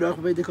case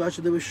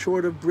they were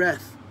short of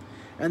breath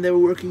and they were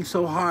working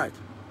so hard.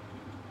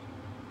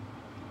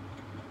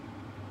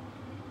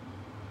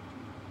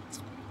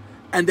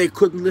 And they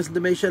couldn't listen to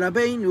Moshe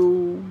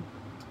Rabbeinu.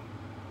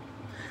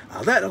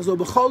 That also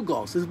b'chol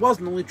Golus. This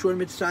wasn't only true in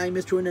Mitzrayim;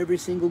 it's true in every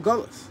single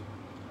Golus.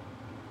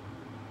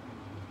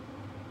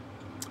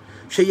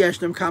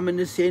 Sheyeshnem kamen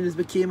nisyenis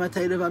b'kiyam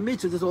ha'teira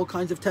v'mitzvah. There's all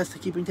kinds of tests to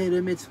keeping teira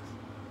and mitzvah.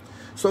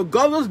 So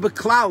Golus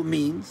b'klal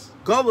means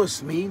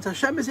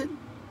Hashem is hidden.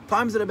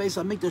 Times that the Beis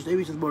Hamikdash, the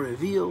Eibush is more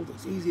revealed.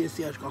 It's easier to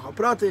see Hashgacha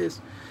Pratis,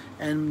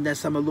 and there's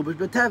some Lubish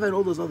B'Teva and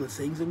all those other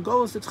things. In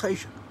Golus, it's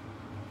Chesha.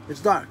 It's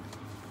dark.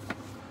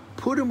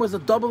 Purim was a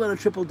double and a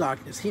triple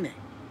darkness. Hine.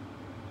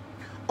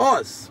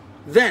 Oz.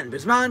 Then,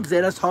 Bisman,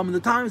 Zeras Ham, in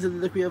the times of the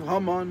decree of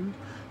Haman,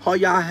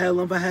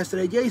 Hayahel and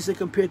Vahester Yesa,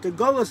 compared to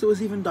Golus, it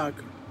was even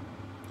darker.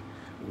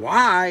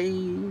 Why?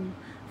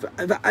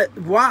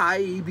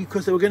 Why?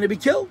 Because they were going to be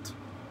killed.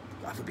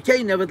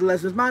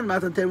 Nevertheless, Bisman,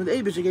 Matan Ter, when the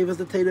Eibush gave us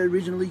the Torah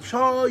originally,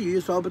 Shah,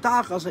 Yisrael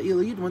B'Tachas,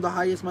 Ha'il when the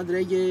highest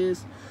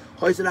Madreges,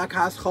 Hoyzerak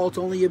Has Chol, it's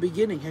only a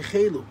beginning,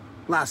 Hechelu,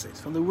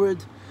 Lases, from the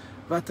word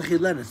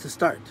Vatachilenes, to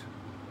start.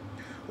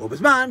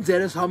 Obizman,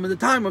 Zeres Ham in the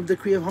time of the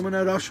decree of Haman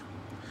HaRosh.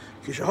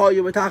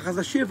 Kishahoyu B'Tachas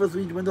HaShifas,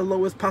 when the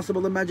lowest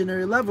possible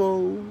imaginary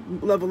level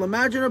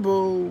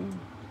imaginable.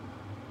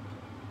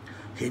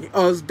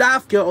 Oz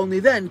Dafka, only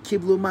then,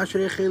 Kiblu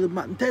Mashrei Chelub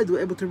Matan Ted, were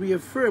able to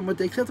reaffirm what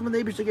they accepted when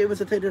the Eibush gave us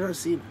a Torah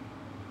Harsina.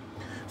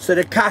 So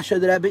the Kasha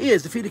the Rebbe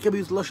is, the Friedrich Rebbe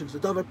used Lushons, the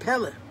Dover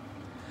Pele.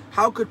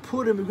 How could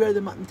Purim be greater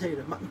than Matan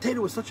Torah? Matan Torah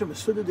was such a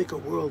Mesudadik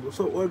world, it was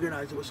so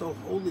organized, it was so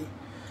holy.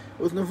 It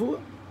was Nevuah.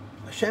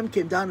 Hashem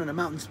came down on a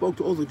mountain, spoke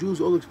to all the Jews,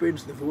 all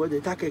experienced Nevuah.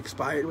 The Taka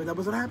expired when that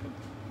wasn't happening.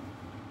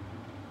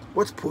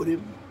 What's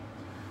Purim?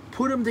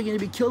 Purim, they're going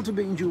to be killed for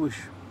being Jewish.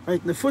 Right?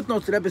 In the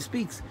footnotes, the Rebbe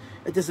speaks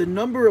that there's a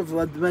number of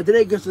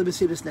Madregas of the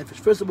Mesiras Nefesh.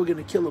 First of all, we're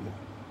going to kill them all.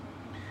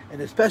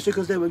 And especially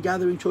because they were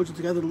gathering children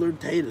together to learn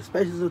Torah,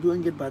 especially as they're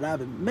doing it by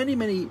Rabbin. Many,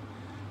 many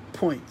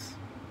points.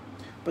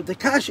 But the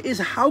kash is,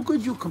 how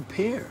could you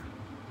compare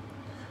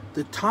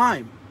the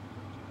time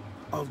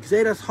of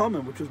Gzeras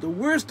Haman, which was the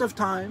worst of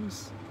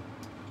times,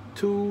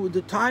 to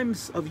the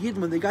times of Yidden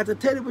when they got the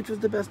Torah, which was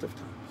the best of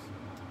times?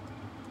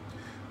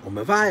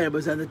 Umavayr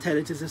was on the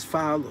Torah is as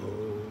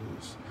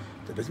follows.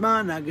 The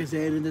Bisman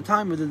Nagazer in the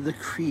time of the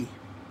decree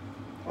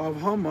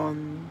of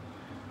Haman,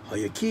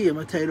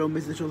 Hayakiyam Atero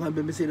Mizrashol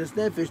Ben Mesiras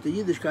Nefesh, the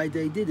Yiddish guy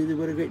they did it,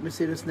 what a great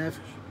Mesiras Nefesh.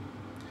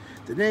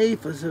 The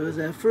Neif was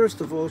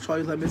first of all,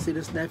 Shoyl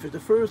Mesiras Nefesh, the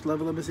first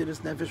level of Mesiras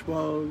Nefesh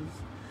was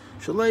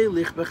Shalei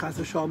Lich Bechas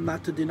Hashem,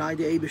 not to deny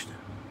the Eibishter.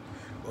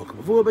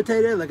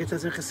 Like it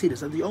says in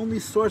Chassidus, and the only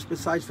source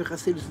besides for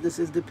Chassidus, this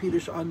is the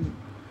Pirush on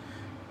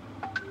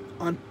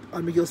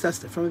Megillas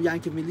Esther from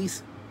Yankiv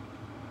Milisa.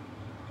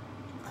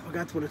 I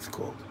forgot what it's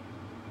called.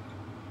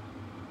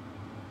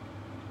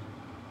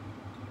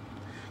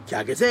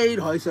 The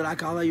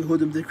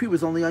decree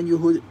was only on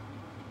Yehudim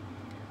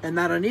and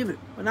not on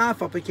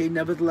Ivrim.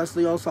 Nevertheless,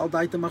 they also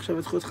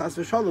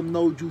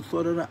no Jew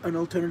thought an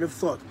alternative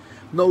thought.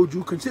 No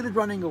Jew considered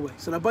running away.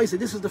 So Rabbi said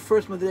this is the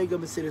first Madrega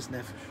Mesiras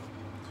Nefesh.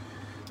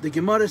 The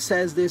Gemara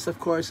says this, of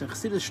course, and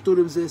Chassidus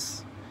Shturim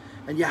this,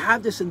 and you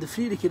have this in the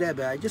Friedrich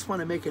Rebbe. I just want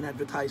to make an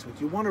advertisement.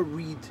 You want to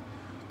read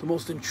the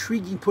most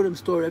intriguing Purim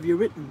story ever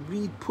written,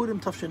 read Purim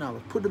Tafshin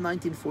Aleph, Purim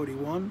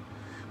 1941,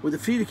 where the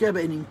Friedrich Rebbe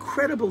in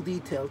incredible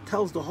detail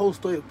tells the whole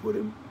story of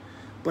Purim,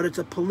 but it's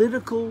a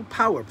political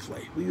power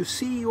play, where you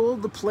see all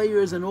the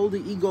players and all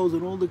the egos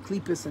and all the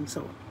klippas and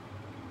so on.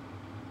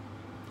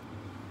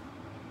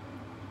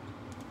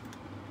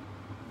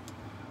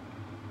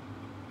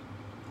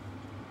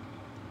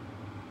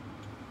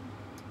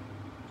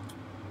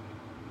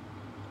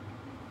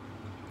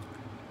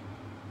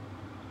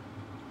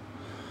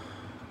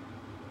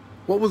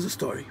 What was the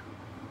story?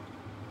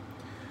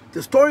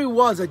 The story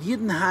was that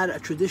Yidden had a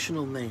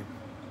traditional name.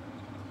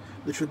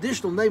 The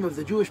traditional name of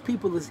the Jewish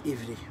people is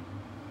Ivri.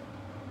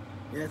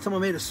 Yeah,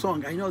 someone made a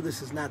song. I know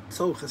this is not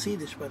so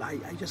Hasidish, but I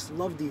just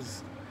love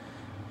these.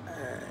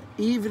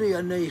 Ivri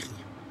Anechi.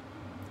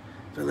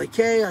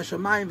 Velekei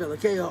Hashamayim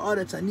Velekei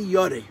Haaretz Ani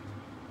Yoreh.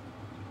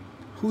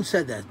 Who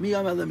said that? Mi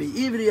Amalami.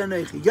 Ivri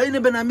Anechi.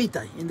 Yoine ben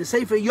Amitai. In the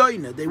Sefer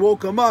Yoine, they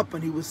woke him up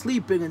and he was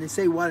sleeping and they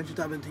say, why don't you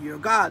tap into your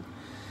God?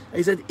 And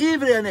he said,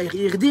 Ivri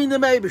Anechi. Ich dien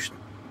dem Eibishten.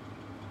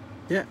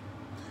 Yeah.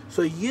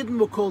 So Yidden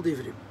were called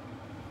Ivrim.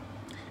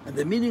 And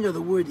the meaning of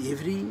the word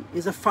Ivri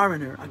is a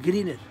foreigner, a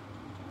greener.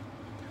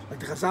 Like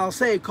the Chazal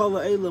say, Kol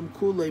ha'elam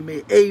kulei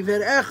me'ever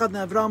echad,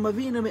 Avram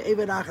Avinu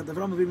me'ever echad.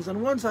 Avram Avinu is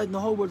on one side and the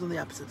whole world on the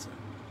opposite side.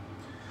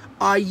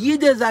 A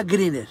Yid is a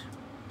greener.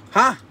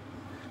 Huh?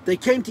 They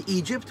came to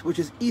Egypt, which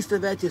is east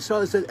of Eretz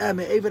Yisrael. They said,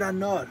 me'ever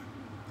anor.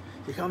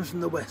 He comes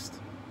from the west.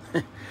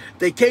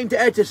 They came to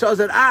Eretz Yisrael and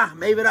said,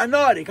 me'ever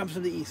anor. He comes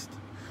from the east.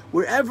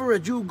 Wherever a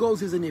Jew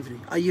goes, he's an Ivri.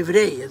 A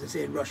Yivrei, as they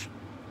say in Russian.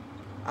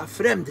 A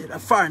fremder, a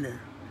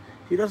foreigner.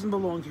 He doesn't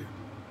belong here.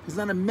 He's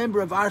not a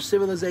member of our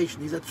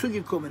civilization. He's a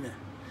Tzugikumene.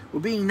 We're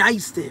being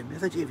nice to him.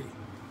 That's Ivri.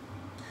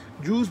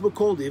 Jews were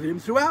called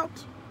Ivrim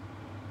throughout.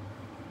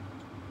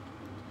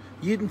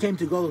 Yidden came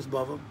to Golos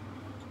Bavel.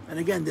 And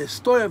again, the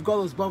story of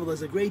Golos Bavel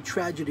is a great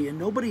tragedy and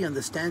nobody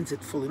understands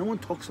it fully. No one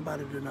talks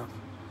about it enough.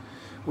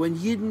 When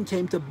Yidden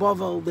came to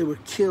Bavel, they were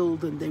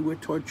killed and they were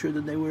tortured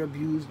and they were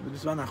abused.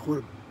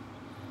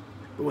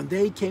 But when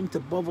they came to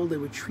Bavel, they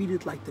were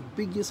treated like the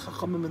biggest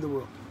Chachamim in the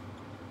world.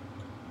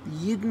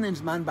 Yidden and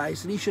Zman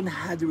Bais Rishon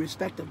had the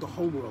respect of the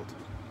whole world.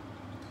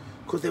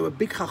 Because they were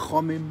big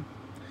Chachamim,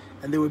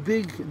 and they were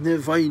big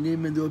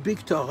Nevainim, and they were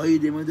big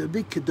Tahidim, and they were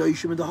big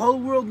Kedoshim, and the whole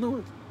world knew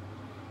it.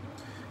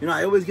 You know,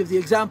 I always give the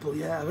example,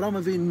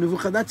 Avram Avinu,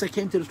 Nebuchadnezzar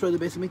came to destroy the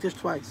Beis HaMikdash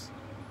twice.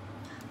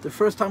 The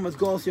first time was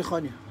Golos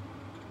Yechoniah.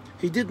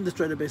 He didn't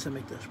destroy the Beis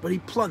HaMikdash, but he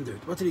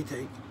plundered. What did he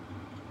take?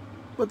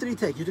 What did he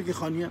take? He took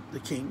Yechoniah, the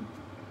king.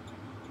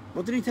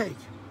 What did he take?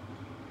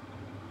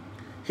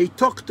 He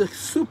took the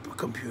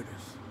supercomputers.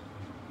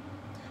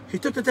 He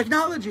took the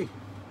technology.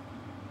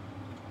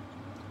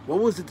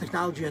 What was the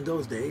technology in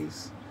those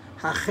days?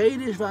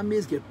 HaChedesh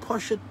v'Hamizger,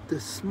 Poshet, the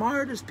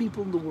smartest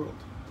people in the world,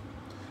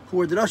 who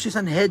were the Rosh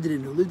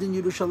Sanhedrin, who lived in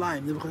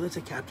Yerushalayim.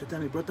 Nebuchadnezzar captured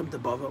them. He brought them to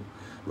Bavel,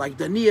 like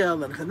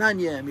Daniel and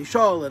Hananiah and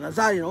Mishael and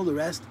Azariah and all the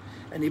rest,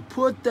 and he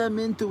put them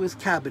into his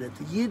cabinet.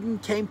 The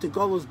Yidden came to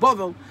Golos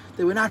Bavel.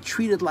 They were not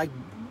treated like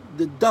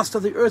the dust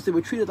of the earth. They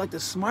were treated like the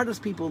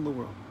smartest people in the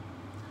world.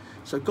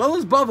 So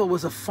Golos Bavel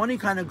was a funny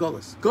kind of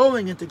Golos.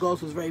 Going into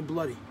Golos was very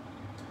bloody.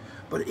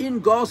 But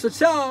in Golos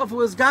itself, it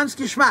was ganz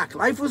geschmack.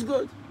 Life was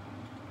good.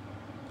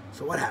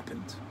 So what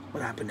happened?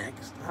 What happened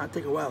next? I'll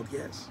take a wild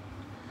guess.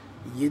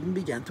 The Yidden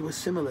began to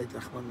assimilate.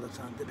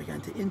 They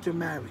began to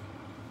intermarry.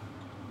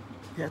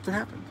 That's what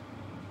happened.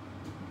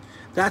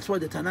 That's what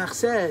the Tanakh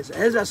says.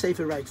 Ezra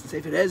Sefer writes in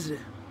Sefer Ezra.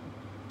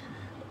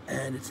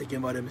 And it's a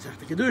Gemara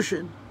Masechta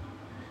Kedushin.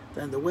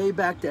 Then the way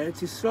back to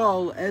Eretz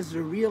Yisrael,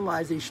 Ezra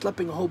realized he's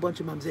schlepping a whole bunch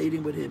of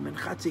mamzerim with him, and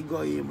Chatzi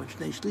Goyim, and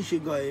Shnei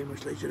Shlishi Goyim, and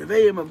Shnei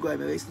Reveim of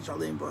Goyim, and Ve'esin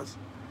Shalem Bos.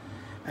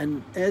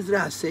 And Ezra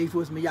HaSefer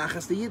was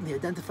Meyachas the Yidden. He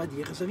identified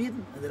the Yichas of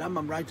Yidden. And the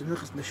Rambam writes in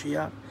Hilchas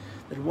Mashiach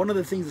that one of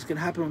the things that's going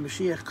to happen when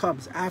Mashiach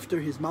comes,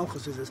 after his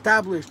Malchus is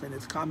established, and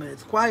it's calm and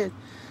it's quiet,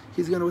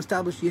 he's going to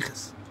establish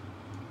Yichas.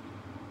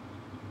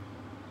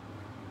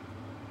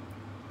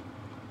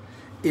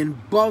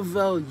 In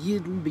Bavel,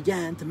 Yidden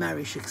began to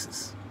marry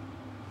Shiksas.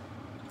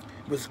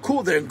 It was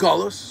cool, they're in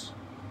Golos,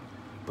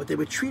 but they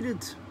were treated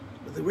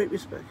with a great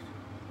respect.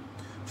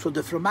 So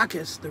the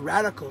Framakis, the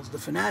radicals, the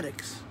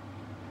fanatics,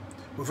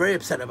 were very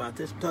upset about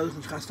this,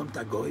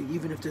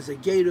 even if there's a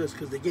Gatus,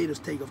 because the Gatus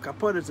take off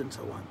kaporas and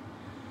so on.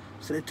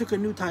 So they took a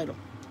new title.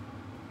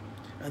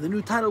 And the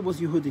new title was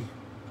Yehudi.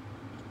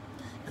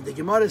 And the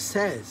Gemara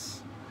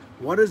says,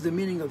 what is the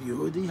meaning of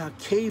Yehudi?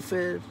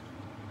 HaKefer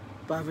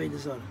ba'avei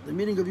zara. The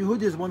meaning of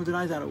Yehudi is one who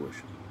denies our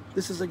worship.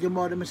 This is a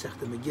Gemara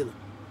Masechta Megillah.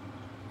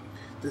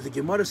 There's a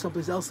Gemara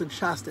someplace else in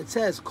Shas that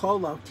says, Kol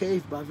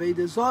ha'keif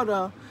ba'avei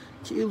zara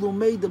ki'ilu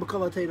meida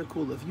b'kol ha'teira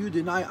kula. If you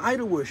deny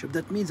idol worship,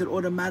 that means that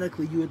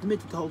automatically you admit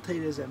that the whole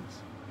Teira is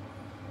emes.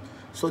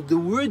 So the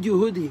word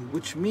Yehudi,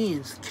 which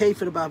means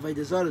kefer ba'avei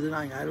zara,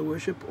 denying idol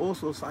worship,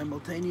 also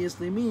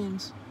simultaneously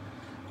means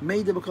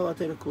meida b'kol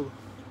ha'teira kula.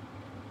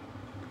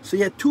 So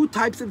you had two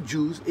types of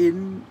Jews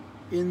in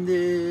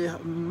the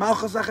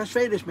Malchus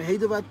Achashverosh,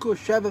 Meheda Vad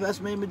Kush, Sheva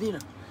Vesmei Medina,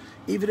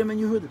 Ivrim and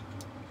Yehudim.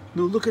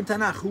 No, look in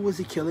Tanakh, who was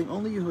he killing?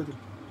 Only Yehudim.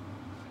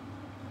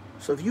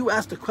 So if you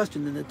ask the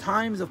question, in the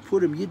times of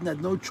Purim, Yidden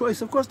had no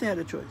choice. Of course they had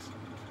a choice.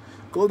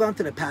 Go down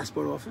to the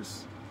passport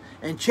office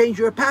and change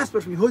your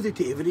passport from Yehudi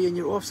to Ivri, and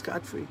you're off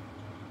scot-free.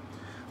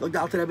 Look,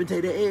 not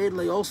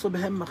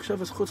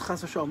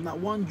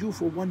one Jew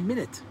for 1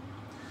 minute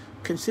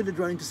considered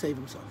running to save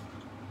himself.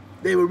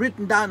 They were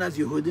written down as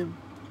Yehudim,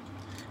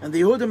 and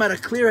the Yehudim had a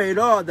clear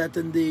idea that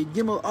in the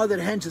Gimel other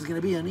hench is going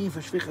to be an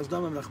for Shvichas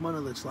Damim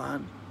Rachmana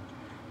Litzlan,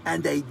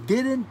 and they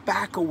didn't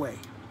back away.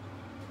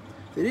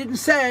 They didn't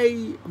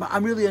say,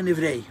 I'm really an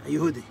Ivrei, a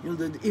Yehudi. You know,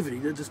 the Ivri,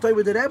 the story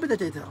with the Rebbe that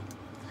they tell.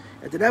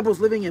 That the Rebbe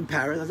was living in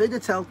Paris, they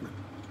did tell him.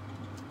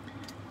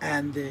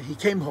 And he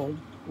came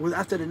home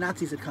after the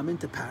Nazis had come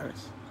into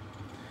Paris.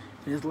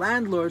 And his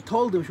landlord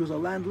told him, she was a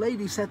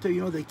landlady, said to her,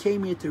 you know, they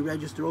came here to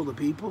register all the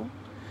people.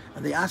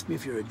 And they asked me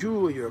if you're a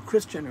Jew or you're a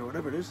Christian or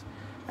whatever it is.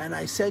 And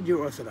I said,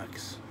 you're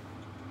Orthodox.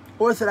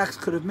 Orthodox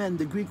could have meant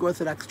the Greek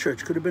Orthodox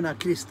Church. Could have been a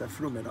Christa,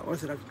 Frumen, an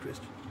Orthodox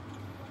Christian.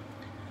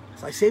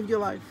 So I saved your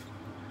life.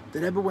 The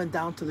Rebbe went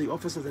down to the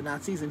office of the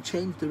Nazis and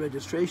changed the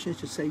registration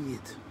to say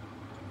Yid.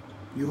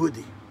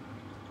 Yehudi.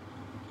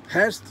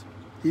 Herst,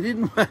 he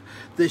didn't,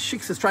 the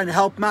Shiks is trying to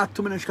help him out.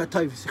 Yehudi.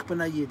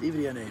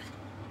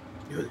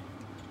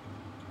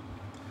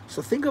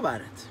 So think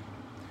about it.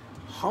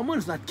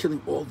 Haman's not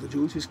killing all the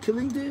Jews, he's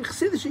killing the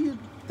Chassidische Yidden,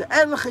 the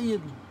Erliche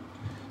Yidden.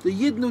 The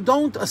Yidden who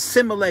don't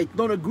assimilate,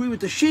 don't agree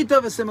with the sheet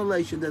of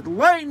assimilation, that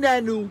Loi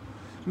Nenu,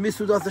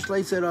 Misudat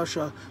Shleitzer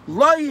Rasha,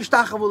 Loi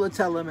Yishtachavu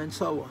L'Tzelem, and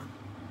so on.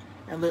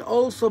 And they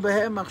also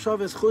behem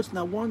machshavas chutz.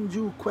 Now one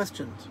Jew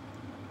questioned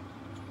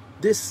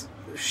this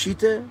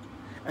shita,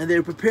 and they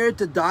were prepared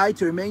to die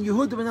to remain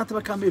Yehudim and not to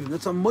become Ivrim.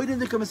 That's a moedin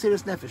dika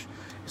mesiras nefesh.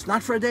 It's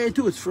not for a day or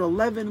two; it's for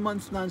 11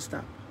 months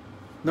non-stop.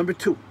 Number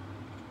 2,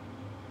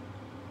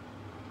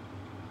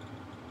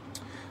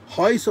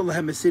 there was also a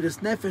mesiras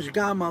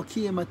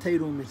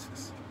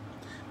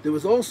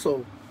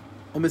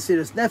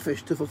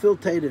nefesh to fulfill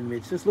Torah and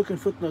mitzvahs. Look in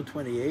footnote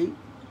 28.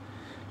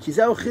 This is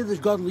a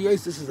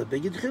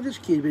big chiddush.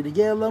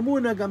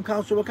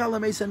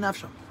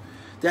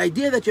 The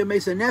idea that you're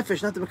Mesa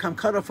Nefesh, not to become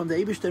cut off from the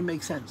Eibishter,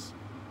 makes sense.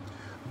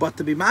 But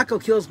to be Makel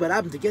kills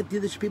Barab, to get the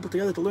Yiddish people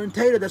together to learn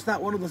Torah, that's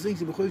not one of the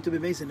things you bechuv to be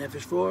Mesa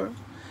Nefesh for.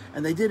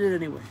 And they did it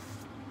anyway.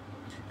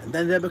 And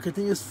then the Rebbe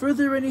continues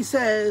further and he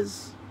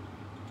says,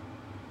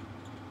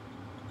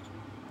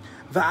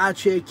 Va'at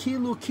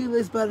she'kilu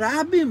kiles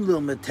barabim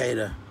lil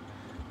metera.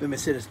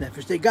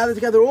 They gathered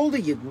together all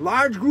the Yidden,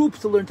 large groups,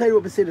 to learn Torah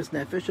with Mesiras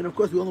Nefesh. And of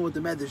course, we all know what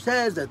the Medrash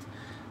says, that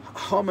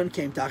Haman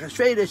came to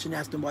Achashverosh and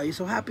asked him, why are you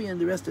so happy? And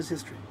the rest is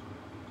history.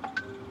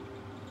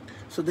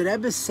 So the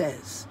Rebbe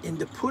says, in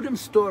the Purim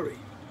story,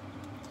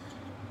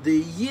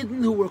 the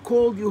Yidden who were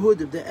called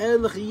Yehudim, the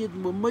Erlich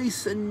Yidden, were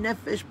Mesiras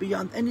Nefesh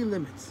beyond any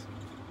limits.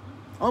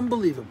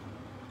 Unbelievable.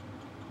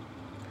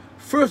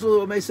 First of all,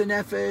 they were Mesiras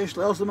Nefesh,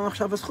 also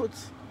Machshavas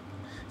Chutz.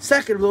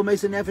 Second of all,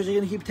 Mesiras Nefesh, they're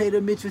going to keep Torah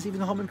mitzvahs, even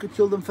the Haman could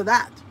kill them for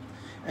that.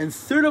 And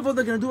third of all,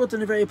 they're going to do it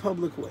in a very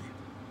public way.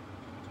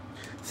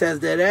 Says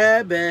the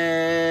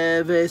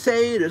Rebbe,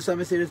 Veseder, some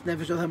Mesiras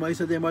Nefesh al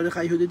Hamoisa de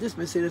Mordechai Yehudi, this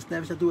Mesiras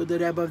Nefesh that do the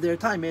Rebbe of their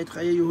time, Meit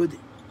Chaya Yehudi.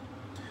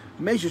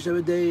 Meshish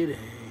Avedere.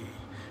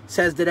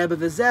 Says the Rebbe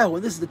Vezehu,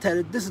 and this is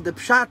the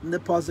Pshat and the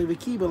Pasuk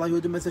V'Kiba, like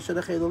Yehudi Mesiras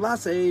Shadachei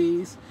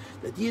L'Laseis,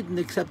 that Yidden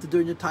accepted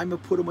during the time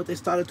of Purim what they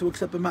started to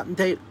accept in Matan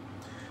Torah.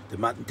 The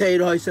Matan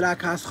Torah Hoyserak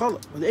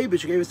HaSchola. When the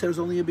Eibush gave us there was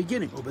only a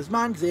beginning.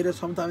 Ubezman Gzeiras,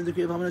 sometime in the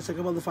Kriya of Haman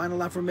Sekabal, the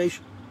final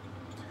affirmation.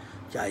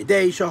 Because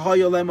they had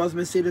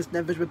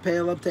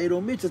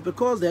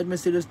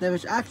Mesiras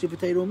Nefesh actually for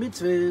Torah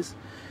mitzvahs.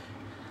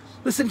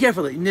 Listen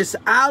carefully.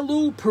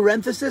 Nisalu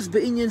parenthesis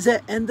be'inyan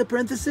zeh end the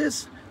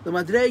parenthesis. The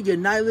Madrega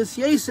Nailis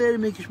Yeser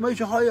Mikish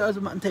Moshe Hoya as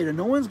a Matan Torah.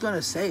 No one's going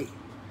to say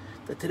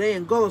that today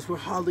in Golos we're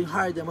holding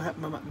higher than what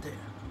happened in Matan Torah.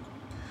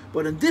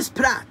 But in this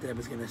prat, that I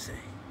was going to say,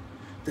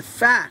 the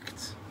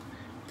fact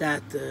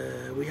that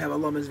we have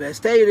Alamas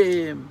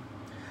Vesteirim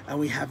and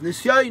we have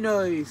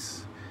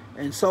Nisyonos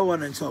and so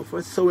on and so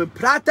forth. So in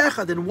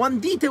Pratecha, then one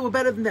detail we're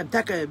better than them.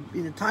 Teka,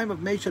 in the time of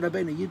Moshe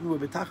Rabbeinu, Yidden were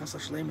B'tachas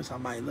Hashleimus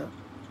HaMayla.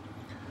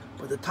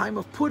 But the time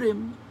of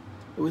Purim,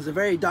 it was a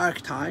very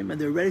dark time, and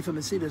they were ready for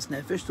Mesiras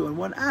Nefesh. So in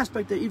one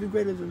aspect, they're even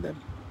greater than them.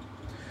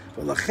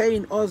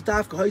 V'lachein oz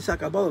davka hoisak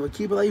abala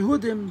v'kibel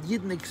Yehudim,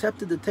 Yidden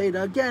accepted the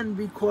Torah again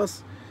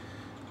because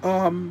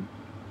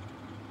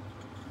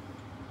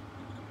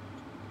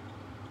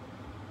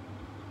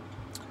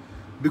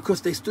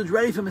they stood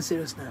ready for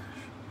Mesiras Nefesh.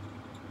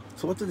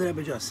 So what did the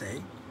Rebbe just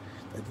say?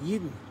 That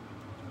Yidden,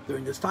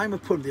 during this time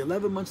of Purim, the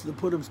 11 months of the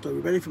Purim story,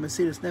 were ready for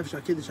Mesiras Nefesh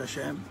HaKiddush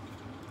Hashem,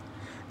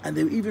 and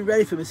they were even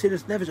ready for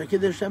Mesiras Nefesh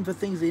HaKiddush Hashem for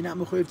things they're not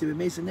mechuyev to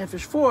be Mesiras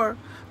Nefesh for,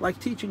 like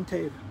teaching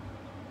Torah.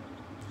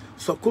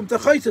 So kum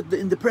techayset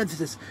in the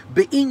parenthesis,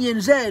 be'inyan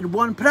zeh,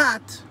 one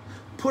prat,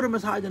 Purim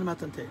is higher than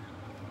Matan Torah.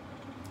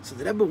 So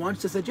the Rebbe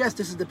wants to suggest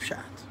this is the pshat.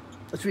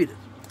 Let's read it.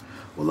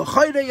 Well,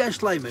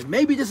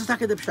 maybe this is the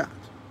pshat.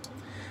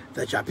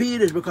 That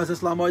Shapir is because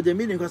it's Lamoy de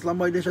meaning, because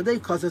Lamoy de Shadei,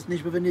 because it's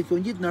Nish Bevenit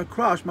and Yidnar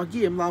Crash,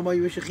 Magim,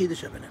 Lamoy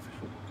Vishachidish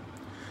Ebenefesh.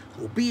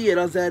 Who be it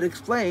as that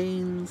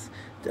explains,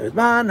 there's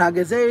man,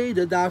 Hagazay,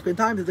 the Davka in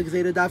time, that the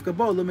Gazay, the Davka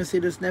Bo, the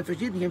Mesiras Nefesh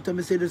Yidin came to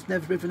Mesiras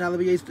Nefesh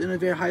Bifanalavies in a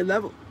very high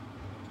level.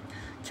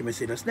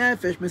 Mesiras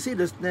Nefesh,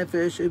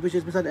 which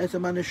is Mesad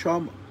Esaman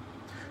Neshama.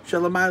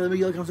 Shalamar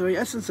Lemigil comes the very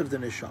essence of the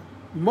Neshama.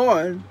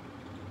 More,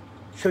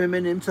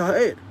 Sheminim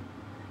Tahir.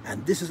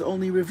 And this is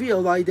only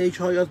revealed by the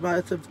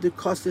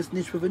Kostas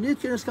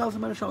Nishpavanitkin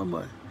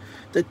and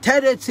the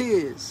teretz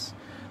is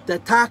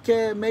that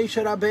Take Moshe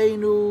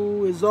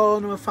Rabbeinu is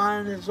on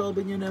Mafan is all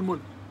Binyan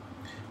Emun.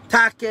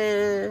 Take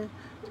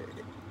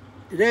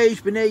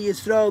Reish b'nei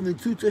Yisrael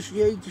nitzuta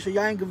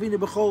shayayin gavina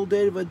b'chol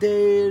der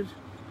v'der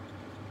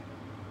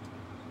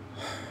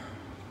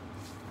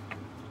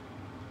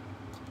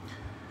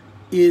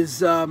is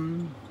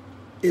zon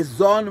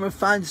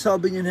mefan yisrael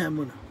binyan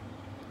ha'emunah.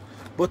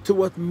 But to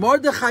what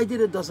Mordechai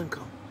did, it doesn't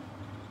come.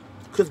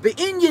 Because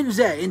be'inyan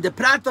zeh, in the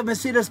prat of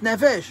Mesiras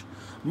Nefesh,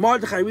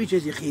 Mordechai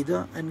reaches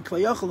Yechida, and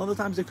Kvayachal, other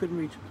times they couldn't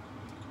reach it.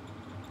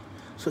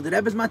 So the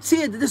Rebbe's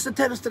Matzir, this is the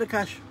teres to the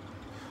Kash.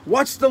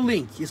 What's the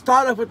link? You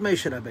start off with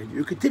Moshe Rabbeinu,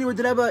 you continue with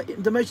the Rebbe,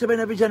 the Moshe Rabbeinu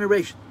every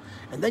generation,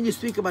 and then you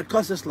speak about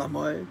Kosas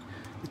Lamoy.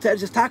 The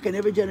teres is taka in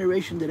every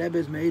generation the Rebbe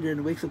is made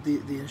and wakes up the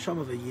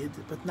Neshama of a Yid,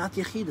 but not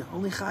Yechida,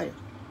 only Chaya,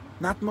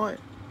 not Moed.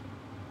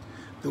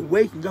 The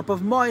waking up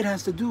of Moed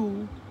has to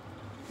do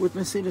with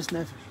Mesiras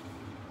Nefesh.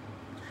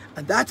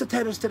 And that's a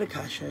teres to the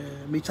Kasha.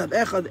 Mitzad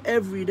Echad,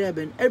 every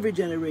Rebbe in every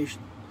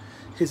generation,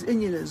 his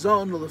inyan is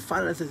zon, or the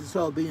finance is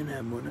all being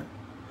Ha'emunah.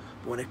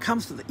 But when it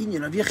comes to the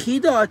inyan of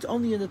Yechida, it's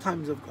only in the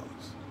times of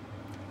Golos.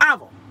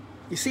 Aval.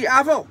 You see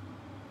Aval?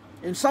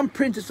 In some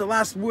print, it's the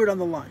last word on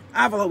the line.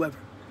 Aval, however.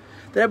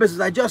 The Rebbe says,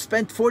 I just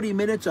spent 40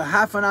 minutes or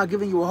half an hour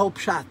giving you a whole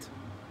pshat.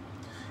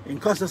 In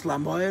Kosas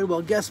Lamoyer,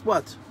 well, guess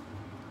what?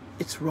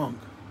 It's wrong.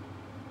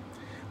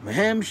 When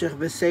you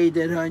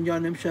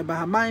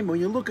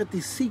look at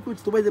these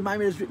secrets, the way the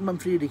Maimon is written,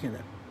 Mamfridik in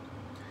them.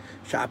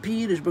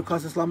 Shapir is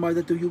because it's Lamar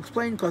that you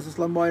explain, because it's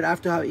Lamar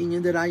after how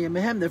Inyan that I am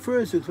Mehem. The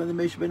first you explain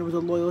the Moshe Rabbeinu was a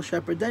loyal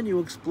shepherd, then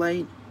you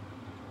explain.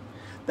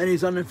 Then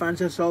he's on in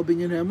Francis Saul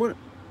Binyan Ha'emunah.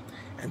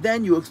 And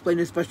then you explain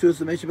his Pashtus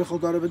the Moshe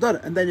Bechol Dara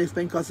V'Dara. And then you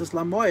explain Kosas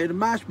Lamar.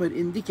 Mashmad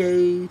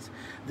indicates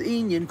the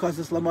Inyan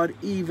Kosas Lamar,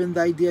 even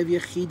the idea of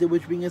Yechida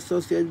which being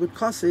associated with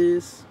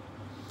Kosas.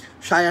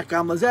 Shayach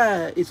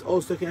Gamazeh is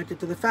also connected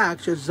to the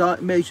fact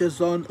that Moshe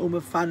Zon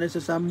Umefanes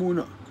es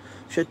Amunah.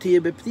 Shatia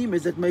Bepnim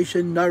is that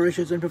Moshe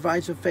nourishes and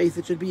provides for faith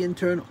that should be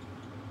internal.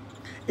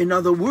 In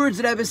other words,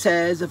 the Rebbe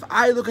says, if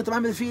I look at the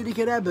Maimon Friedrich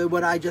Rebbe,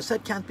 what I just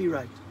said can't be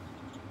right.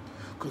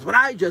 Because what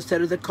I just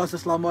said is that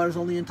Kosas Lamar is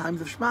only in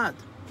times of Shmad.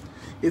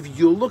 If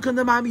you look in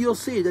the Maimon, you'll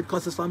see that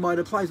Kosas Lamar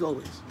applies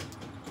always.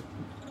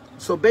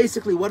 So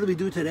basically, what did we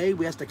do today?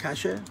 We asked the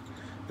Kasha,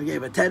 we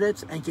gave a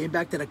teretz, and came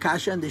back to the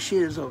Kasha, and the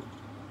shir is over.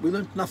 We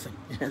learned nothing.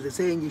 As they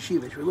say in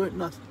Yeshivish, we learned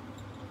nothing.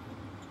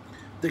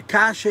 The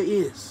Kasha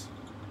is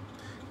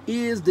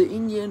the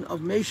Inyan of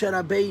Moshe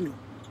Rabbeinu.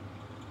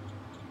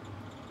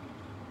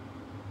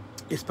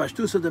 Is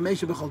Pashtus of the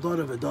Moshe Bechol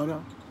Dara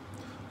V'Dara,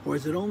 or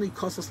is it only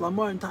Kosas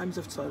Lamar in times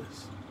of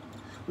Tzaras?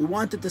 We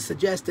wanted to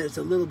suggest that it's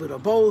a little bit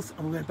of both,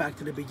 and we went back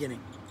to the beginning.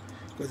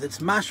 Because it's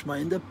mashma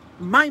in the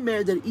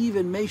Maimer that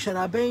even Moshe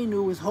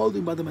Rabbeinu was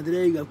holding by the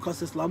Madrega of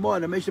Kosas Lamar,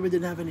 and Moshe Rabbeinu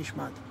didn't have any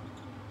shmad.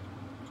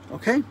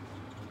 Okay?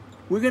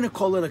 We're going to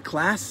call it a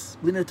class.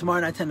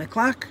 Tomorrow night, 10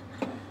 o'clock.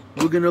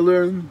 We're going to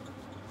learn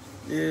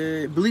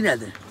Bli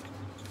Neder.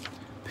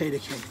 Pay the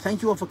king.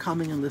 Thank you all for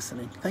coming and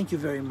listening. Thank you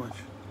very much.